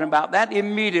start talking about that,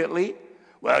 immediately,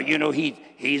 well, you know,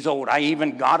 he's old. I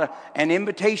even got an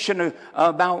invitation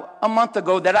about a month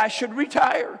ago that I should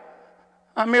retire.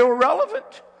 I'm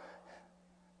irrelevant.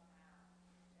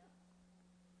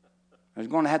 There's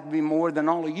going to have to be more than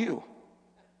all of you.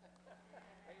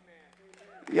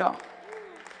 Yeah.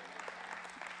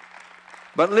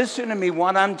 But listen to me.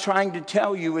 What I'm trying to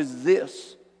tell you is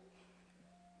this.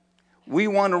 We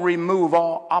want to remove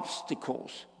all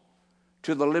obstacles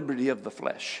to the liberty of the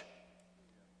flesh.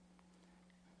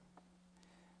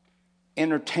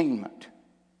 Entertainment,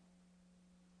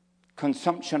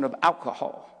 consumption of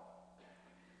alcohol.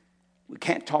 We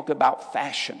can't talk about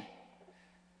fashion,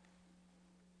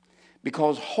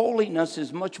 because holiness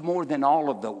is much more than all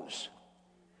of those.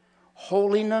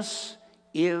 Holiness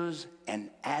is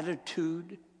an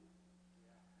attitude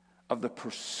of the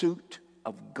pursuit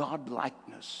of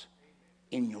God-likeness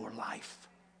in your life.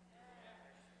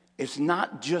 It's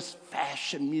not just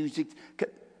fashion, music.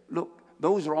 Look,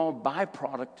 those are all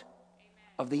byproduct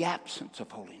of the absence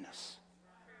of holiness.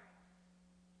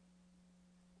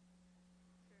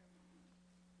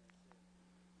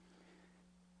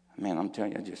 Man, I'm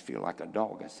telling you, I just feel like a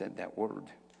dog. I said that word.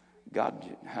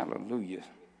 God, hallelujah.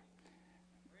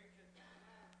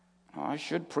 Oh, I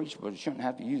should preach, but I shouldn't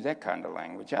have to use that kind of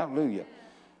language. Hallelujah.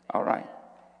 All right.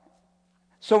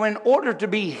 So in order to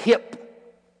be hip,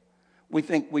 we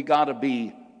think we got to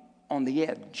be on the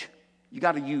edge. You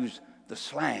got to use the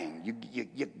slang. You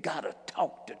got to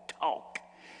talk the talk.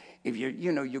 If you're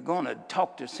going to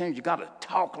talk to sinners, you got to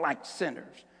talk like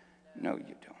sinners. No,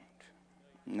 you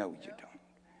don't. No, you don't.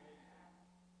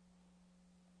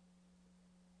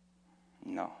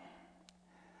 No.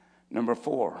 Number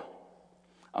 4,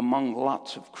 among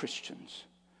lots of Christians,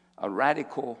 a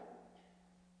radical,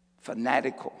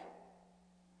 fanatical,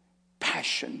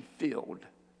 passion-filled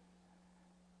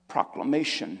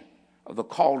proclamation of the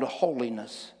call to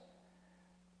holiness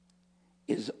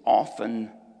is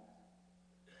often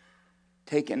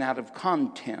taken out of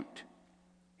content.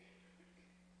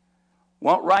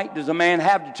 What right does a man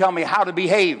have to tell me how to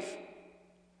behave?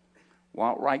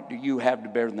 What right do you have to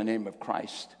bear the name of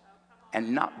Christ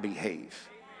and not behave?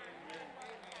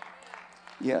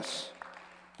 Yes,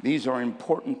 these are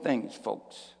important things,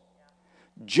 folks.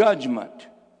 Judgment.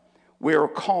 We're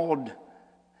called,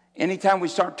 anytime we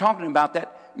start talking about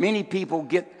that, many people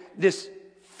get this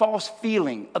false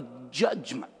feeling of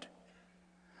judgment.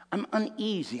 I'm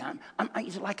uneasy.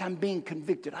 It's like I'm being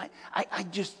convicted. I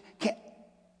just can't.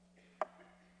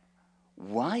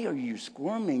 Why are you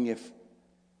squirming if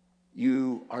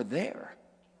you are there?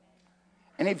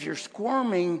 And if you're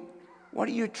squirming, what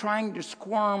are you trying to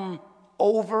squirm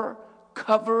over,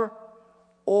 cover,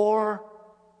 or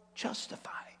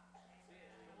justify?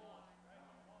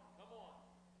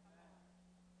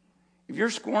 If you're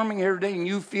squirming here today and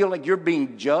you feel like you're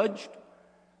being judged,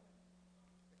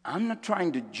 I'm not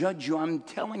trying to judge you. I'm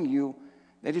telling you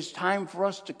that it's time for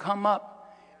us to come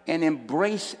up and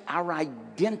embrace our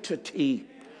identity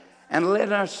and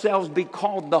let ourselves be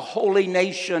called the holy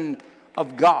nation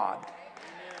of God.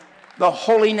 The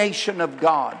holy nation of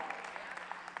God.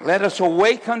 Let us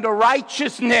awaken to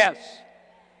righteousness,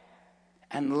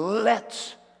 and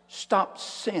let's stop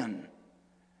sin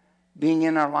being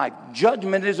in our life.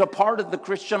 Judgment is a part of the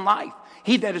Christian life.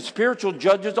 He that is spiritual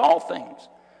judges all things.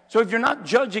 So if you're not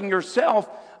judging yourself,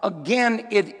 again,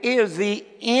 it is the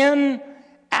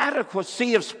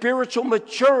inadequacy of spiritual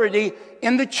maturity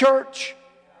in the church.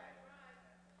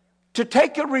 To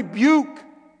take a rebuke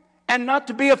and not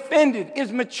to be offended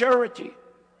is maturity.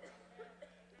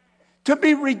 To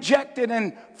be rejected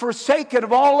and forsaken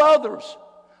of all others,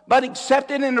 but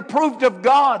accepted and approved of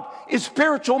God, is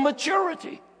spiritual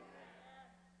maturity.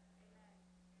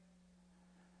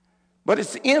 But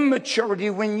it's immaturity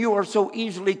when you are so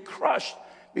easily crushed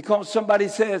because somebody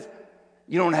says,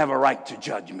 you don't have a right to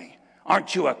judge me.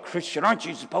 Aren't you a Christian? Aren't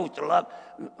you supposed to love?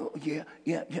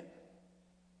 Yeah.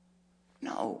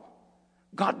 No.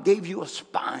 God gave you a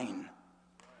spine.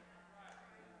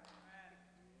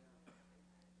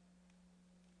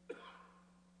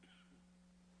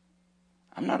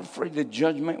 I'm not afraid of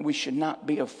judgment. We should not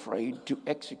be afraid to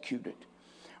execute it.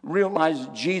 Realize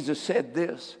Jesus said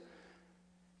this,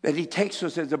 that he takes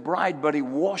us as a bride, but he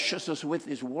washes us with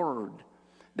his word,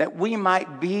 that we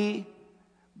might be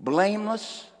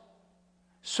blameless,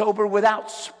 sober,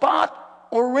 without spot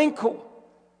or wrinkle.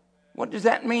 What does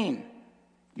that mean?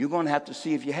 You're going to have to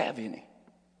see if you have any.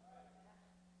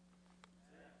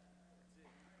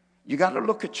 You got to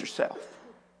look at yourself.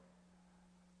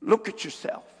 Look at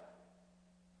yourself.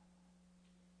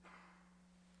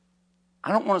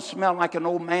 I don't want to smell like an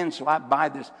old man, so I buy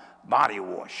this body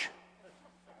wash.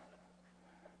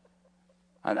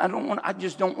 I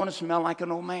just don't want to smell like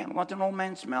an old man. What's an old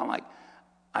man smell like?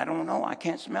 I don't know. I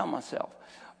can't smell myself.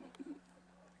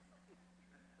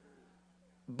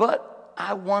 But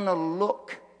I want to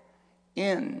look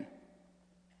in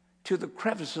to the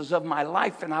crevices of my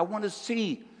life, and I want to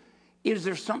see, is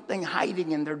there something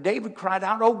hiding in there? David cried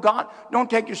out, oh God, don't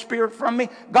take your spirit from me.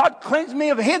 God, cleanse me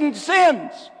of hidden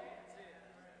sins.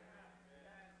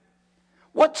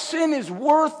 What sin is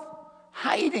worth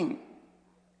hiding?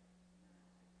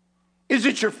 Is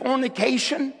it your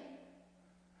fornication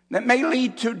that may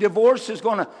lead to divorce, is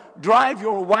going to drive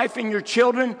your wife and your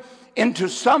children into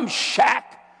some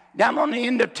shack down on the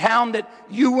end of town that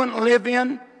you wouldn't live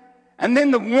in? And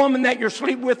then the woman that you're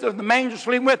sleeping with or the man you're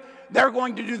sleeping with, they're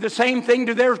going to do the same thing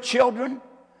to their children.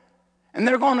 And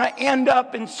they're going to end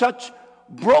up in such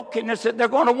brokenness that they're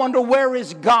going to wonder, where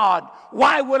is God?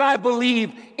 Why would I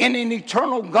believe in an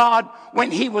eternal God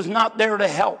when he was not there to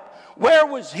help? Where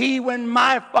was he when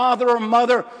my father or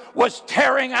mother was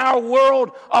tearing our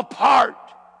world apart?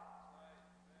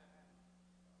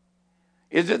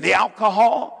 Is it the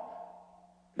alcohol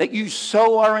that you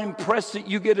so are impressed that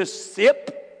you get a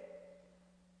sip?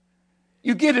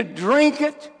 You get to drink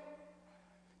it?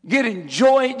 You get to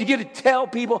enjoy it? You get to tell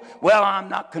people, well, I'm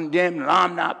not condemned and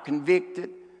I'm not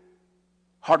convicted?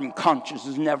 Hardened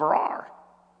consciences never are.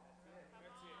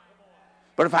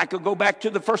 But if I could go back to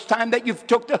the first time that you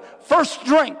took the first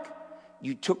drink,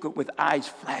 you took it with eyes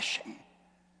flashing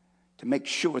to make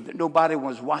sure that nobody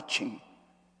was watching.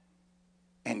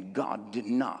 And God did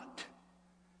not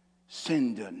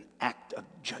send an act of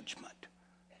judgment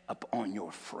upon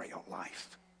your frail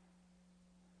life.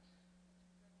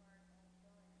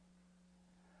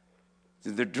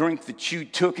 The drink that you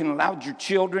took and allowed your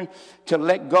children to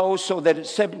let go so that at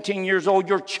 17 years old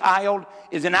your child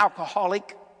is an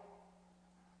alcoholic.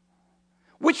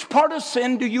 Which part of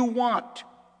sin do you want?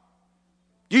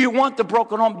 Do you want the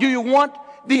broken home? Do you want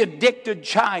the addicted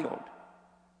child?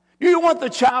 Do you want the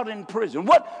child in prison?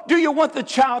 What do you want the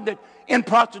child that in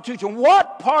prostitution?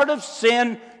 What part of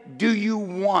sin do you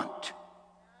want?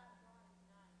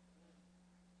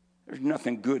 There's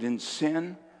nothing good in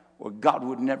sin, or God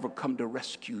would never come to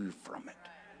rescue you from it.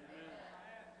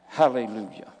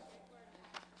 Hallelujah.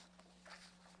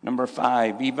 Number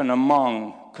 5, even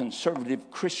among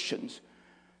conservative Christians,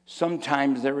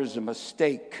 sometimes there is a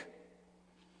mistake,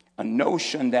 a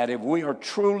notion that if we are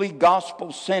truly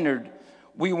gospel-centered,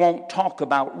 we won't talk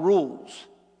about rules.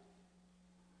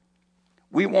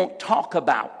 We won't talk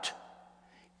about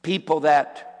people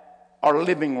that are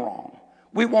living wrong.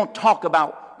 We won't talk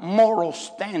about moral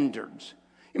standards.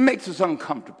 It makes us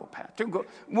uncomfortable, Pastor.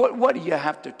 What do you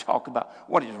have to talk about?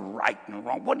 What is right and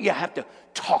wrong? What do you have to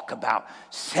talk about?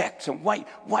 Sex and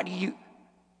what do you...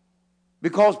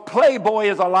 Because Playboy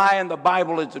is a lie and the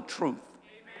Bible is the truth.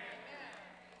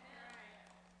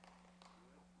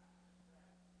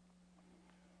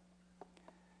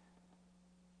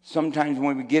 Sometimes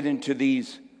when we get into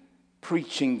these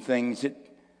preaching things, it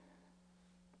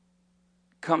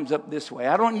comes up this way.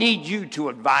 I don't need you to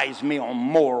advise me on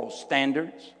moral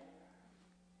standards.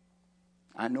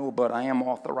 I know, but I am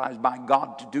authorized by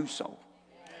God to do so.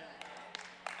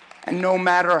 And no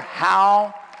matter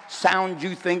how sound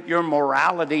you think your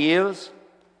morality is,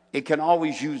 it can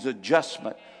always use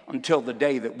adjustment until the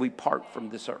day that we part from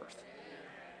this earth.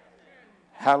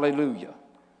 Hallelujah.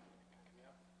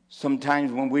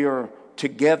 Sometimes when we are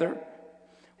together,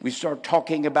 we start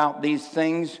talking about these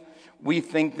things. We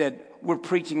think that we're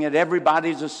preaching that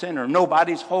everybody's a sinner.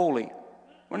 Nobody's holy.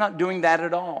 We're not doing that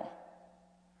at all.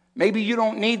 Maybe you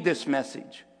don't need this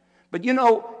message. But you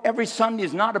know, every Sunday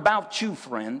is not about you,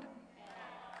 friend.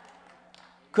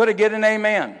 Could I get an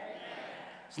amen?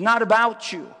 It's not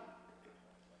about you.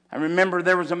 I remember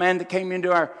there was a man that came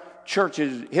into our church.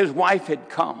 His wife had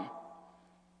come.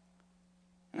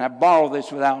 And I borrow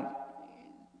this I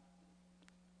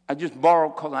just borrow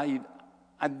because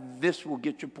this will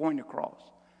get your point across.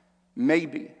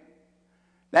 Maybe.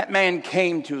 That man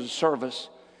came to his service.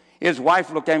 His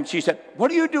wife looked at him. She said,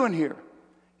 "What are you doing here?"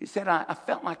 He said, I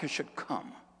felt like I should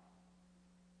come.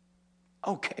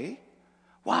 Okay.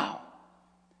 Wow.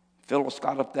 Phyllis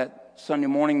got up that Sunday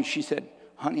morning. She said,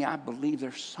 "Honey, I believe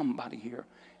there's somebody here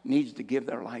needs to give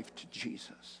their life to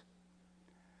Jesus."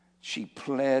 She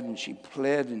pled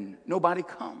and nobody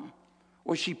come.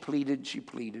 Or she pleaded,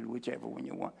 whichever one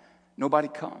you want. Nobody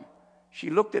come. She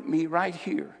looked at me right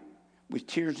here with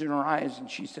tears in her eyes and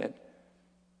she said,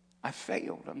 "I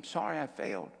failed. I'm sorry I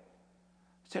failed."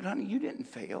 I said, "Honey, you didn't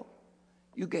fail.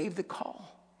 You gave the call."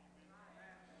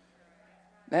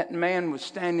 That man was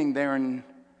standing there and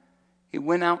he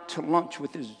went out to lunch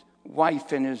with his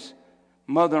wife and his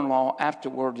mother-in-law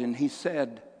afterward, and he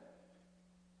said,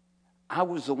 "I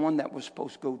was the one that was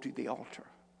supposed to go to the altar."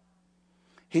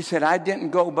 He said, "I didn't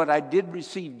go, but I did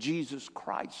receive Jesus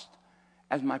Christ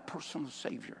as my personal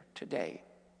Savior today."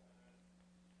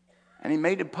 And he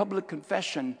made a public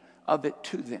confession of it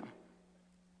to them.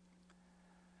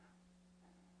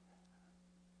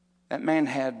 That man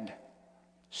had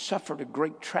suffered a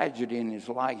great tragedy in his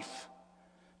life.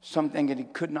 something that he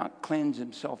could not cleanse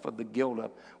himself of the guilt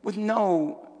of, with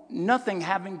nothing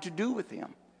having to do with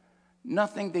him,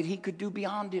 nothing that he could do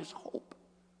beyond his hope.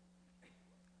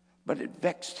 But it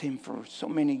vexed him for so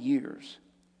many years.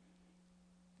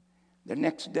 The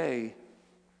next day,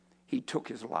 he took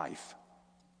his life.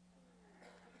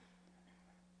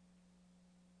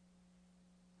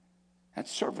 That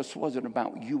service wasn't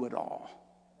about you at all.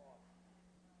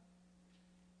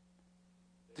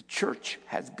 The church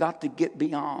has got to get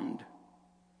beyond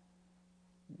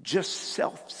just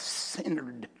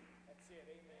self-centered,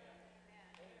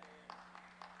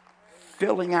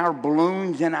 filling our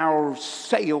balloons and our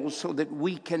sails so that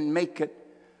we can make it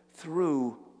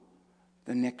through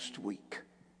the next week.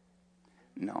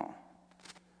 No.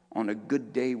 On a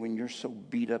good day when you're so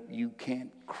beat up you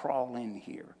can't crawl in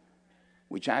here,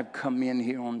 which I've come in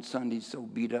here on Sundays so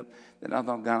beat up that I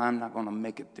thought, God, I'm not going to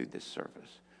make it through this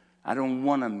service. I don't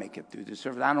want to make it through this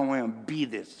service. I don't want to be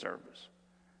this service.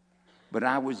 But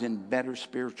I was in better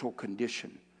spiritual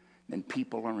condition than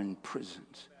people are in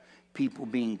prisons. People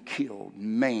being killed,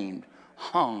 maimed,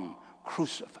 hung,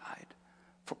 crucified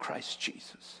for Christ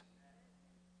Jesus.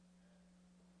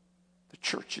 The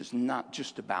church is not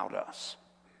just about us.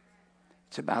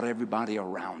 It's about everybody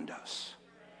around us.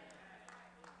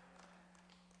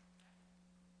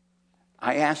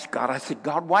 I asked God, I said,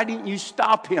 God, why didn't you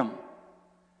stop him?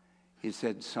 He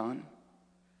said, son,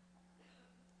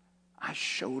 I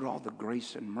showed all the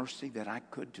grace and mercy that I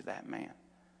could to that man.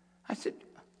 I said,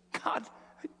 God,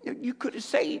 you could have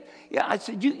saved. Yeah, I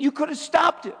said, you could have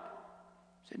stopped it.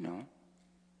 He said, no.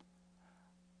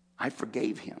 I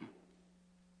forgave him.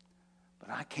 But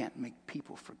I can't make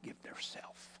people forgive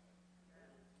themselves.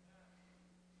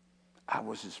 I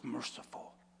was as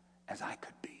merciful as I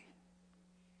could be.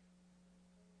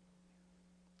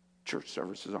 Church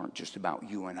services aren't just about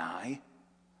you and I.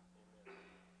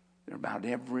 They're about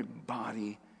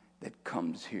everybody that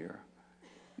comes here.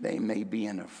 They may be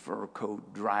in a fur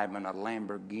coat, driving a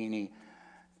Lamborghini,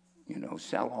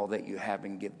 sell all that you have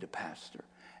and give to pastor.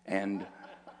 And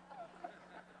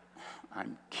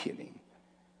I'm kidding.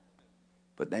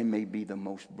 But they may be the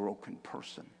most broken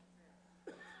person.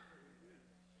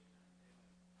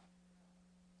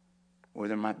 Or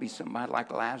there might be somebody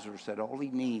like Lazarus that all he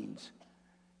needs,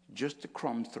 just a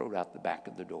crumb thrown out the back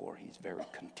of the door. He's very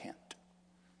content.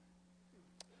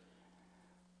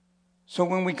 So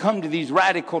when we come to these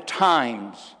radical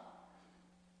times,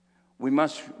 we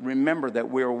must remember that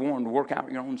we are warned, work out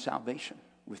your own salvation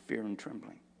with fear and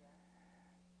trembling.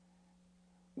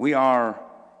 We are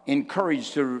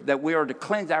encouraged that we are to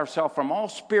cleanse ourselves from all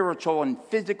spiritual and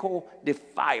physical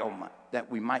defilement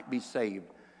that we might be saved.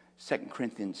 2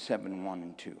 Corinthians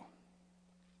 7:1-2.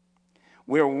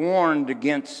 We are warned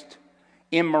against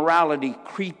immorality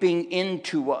creeping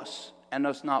into us and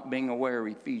us not being aware,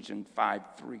 Ephesians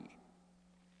 5:3.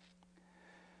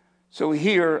 So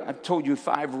here I've told you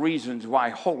 5 reasons why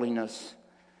holiness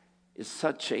is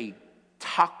such a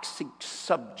toxic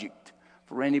subject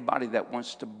for anybody that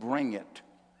wants to bring it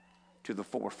to the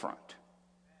forefront.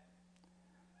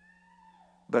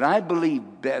 But I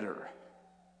believe better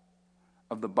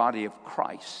of the body of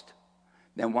Christ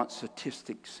than what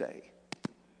statistics say.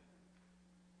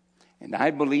 And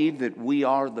I believe that we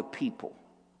are the people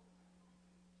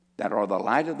that are the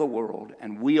light of the world,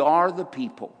 and we are the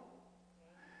people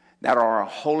that are a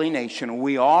holy nation.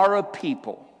 We are a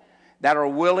people that are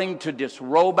willing to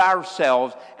disrobe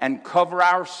ourselves and cover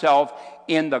ourselves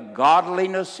in the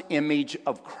godliness image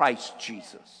of Christ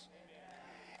Jesus.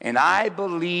 And I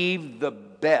believe the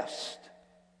best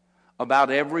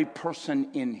about every person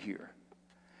in here.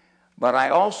 But I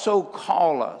also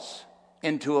call us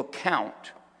into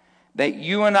account that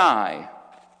you and I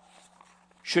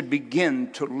should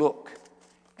begin to look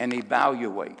and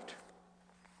evaluate.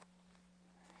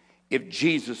 If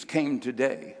Jesus came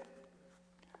today,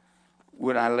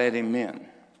 would I let him in?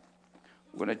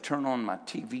 Would I turn on my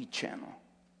TV channel?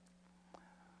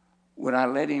 Would I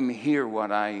let him hear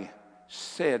what I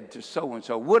said to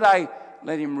so-and-so? Would I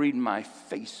let him read my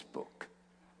Facebook?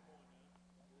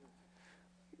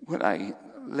 Would I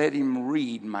let him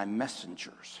read my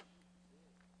messengers?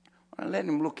 Would I let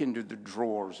him look into the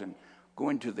drawers and go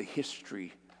into the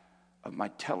history of my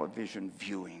television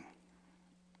viewing?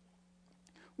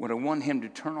 Would I want him to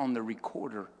turn on the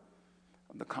recorder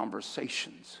of the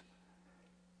conversations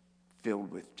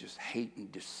filled with just hate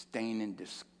and disdain and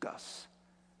disgust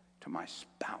to my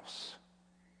spouse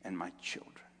and my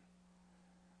children?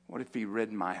 What if he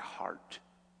read my heart?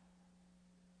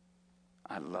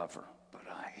 I love her, but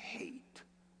I hate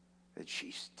that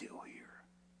she's still here.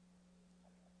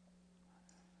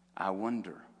 I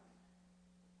wonder,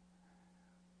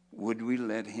 would we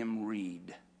let him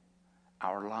read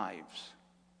our lives?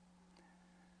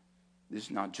 This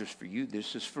is not just for you,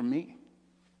 this is for me.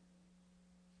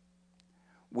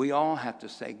 We all have to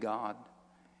say, God,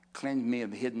 cleanse me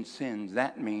of hidden sins.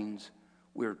 That means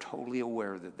we're totally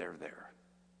aware that they're there.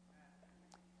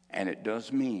 And it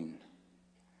does mean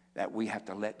that we have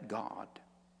to let God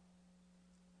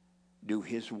do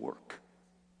his work,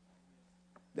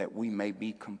 that we may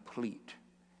be complete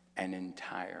and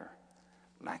entire,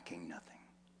 lacking nothing.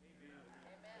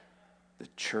 The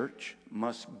church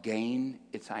must gain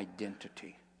its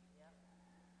identity.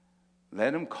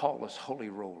 Let them call us holy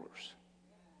rollers.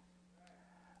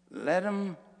 Let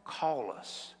him call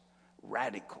us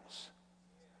radicals.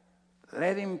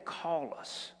 Let him call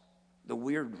us the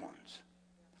weird ones.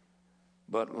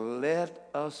 But let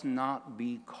us not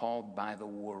be called by the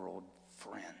world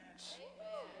friends.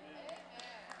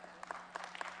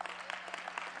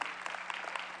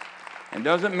 It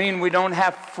doesn't mean we don't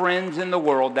have friends in the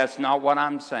world. That's not what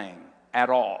I'm saying at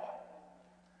all.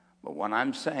 But what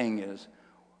I'm saying is,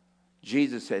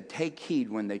 Jesus said, take heed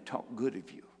when they talk good of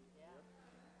you.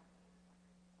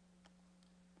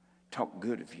 Talk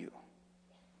good of you.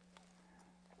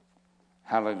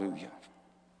 Hallelujah.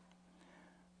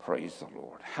 Praise the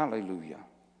Lord. Hallelujah.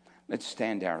 Let's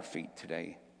stand to our feet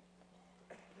today.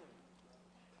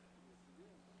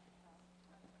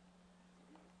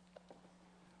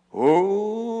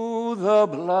 Oh, the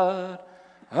blood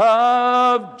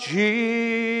of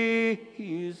Jesus.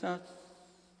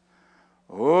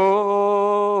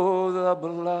 Oh, the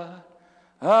blood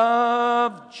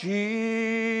of Jesus.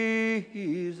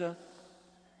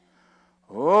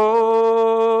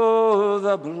 Oh,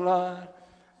 the blood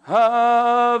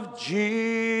of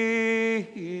Jesus.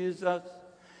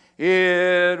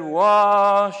 It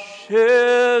washes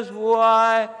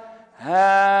white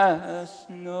as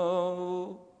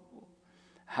snow.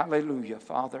 Hallelujah,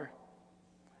 Father.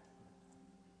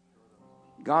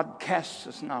 God casts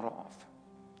us not off.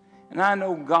 And I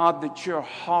know, God, that your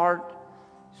heart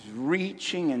is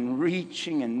reaching and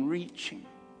reaching and reaching.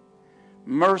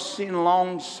 Mercy and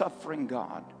long-suffering,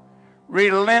 God.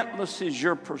 Relentless is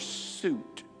your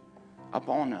pursuit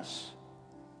upon us.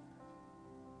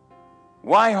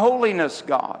 Why holiness,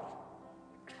 God?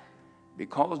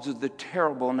 Because of the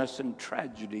terribleness and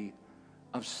tragedy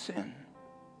of sin.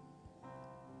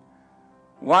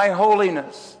 Why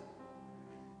holiness?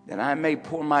 That I may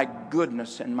pour my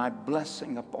goodness and my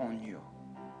blessing upon you.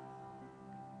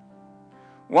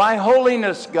 Why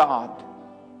holiness, God?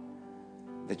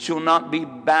 That you'll not be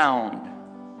bound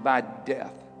by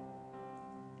death.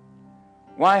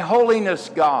 Why holiness,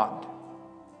 God?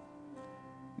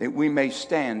 That we may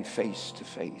stand face to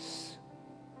face.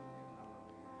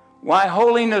 Why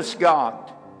holiness,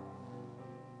 God?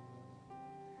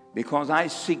 Because I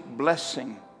seek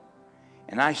blessing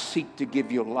and I seek to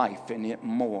give you life and it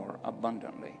more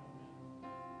abundantly.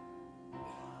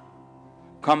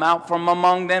 Come out from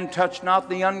among them, touch not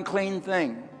the unclean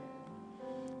thing,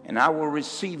 and I will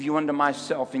receive you unto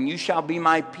myself, and you shall be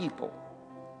my people,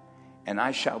 and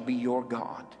I shall be your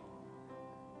God.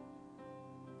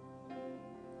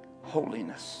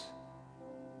 Holiness.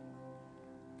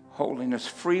 Holiness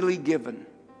freely given,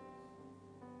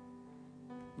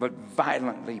 but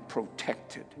violently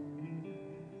protected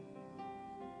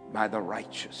by the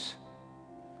righteous.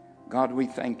 God, we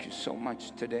thank you so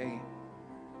much today.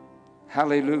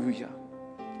 Hallelujah.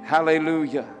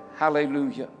 Hallelujah.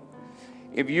 Hallelujah.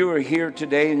 If you are here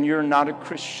today and you're not a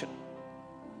Christian,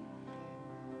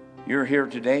 you're here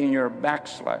today and you're a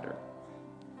backslider.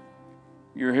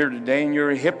 You're here today and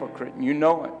you're a hypocrite and you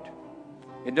know it.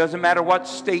 It doesn't matter what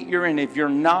state you're in. If you're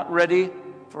not ready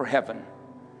for heaven,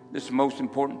 this is the most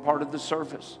important part of the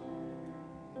service,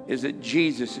 is that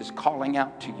Jesus is calling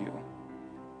out to you.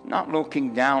 Not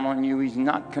looking down on you. He's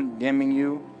not condemning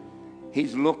you.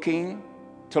 He's looking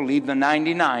to leave the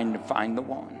 99 to find the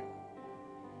one.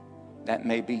 That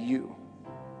may be you.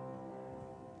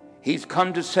 He's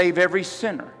come to save every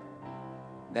sinner.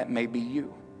 That may be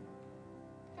you.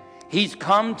 He's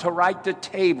come to right the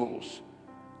tables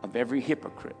of every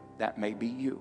hypocrite. That may be you.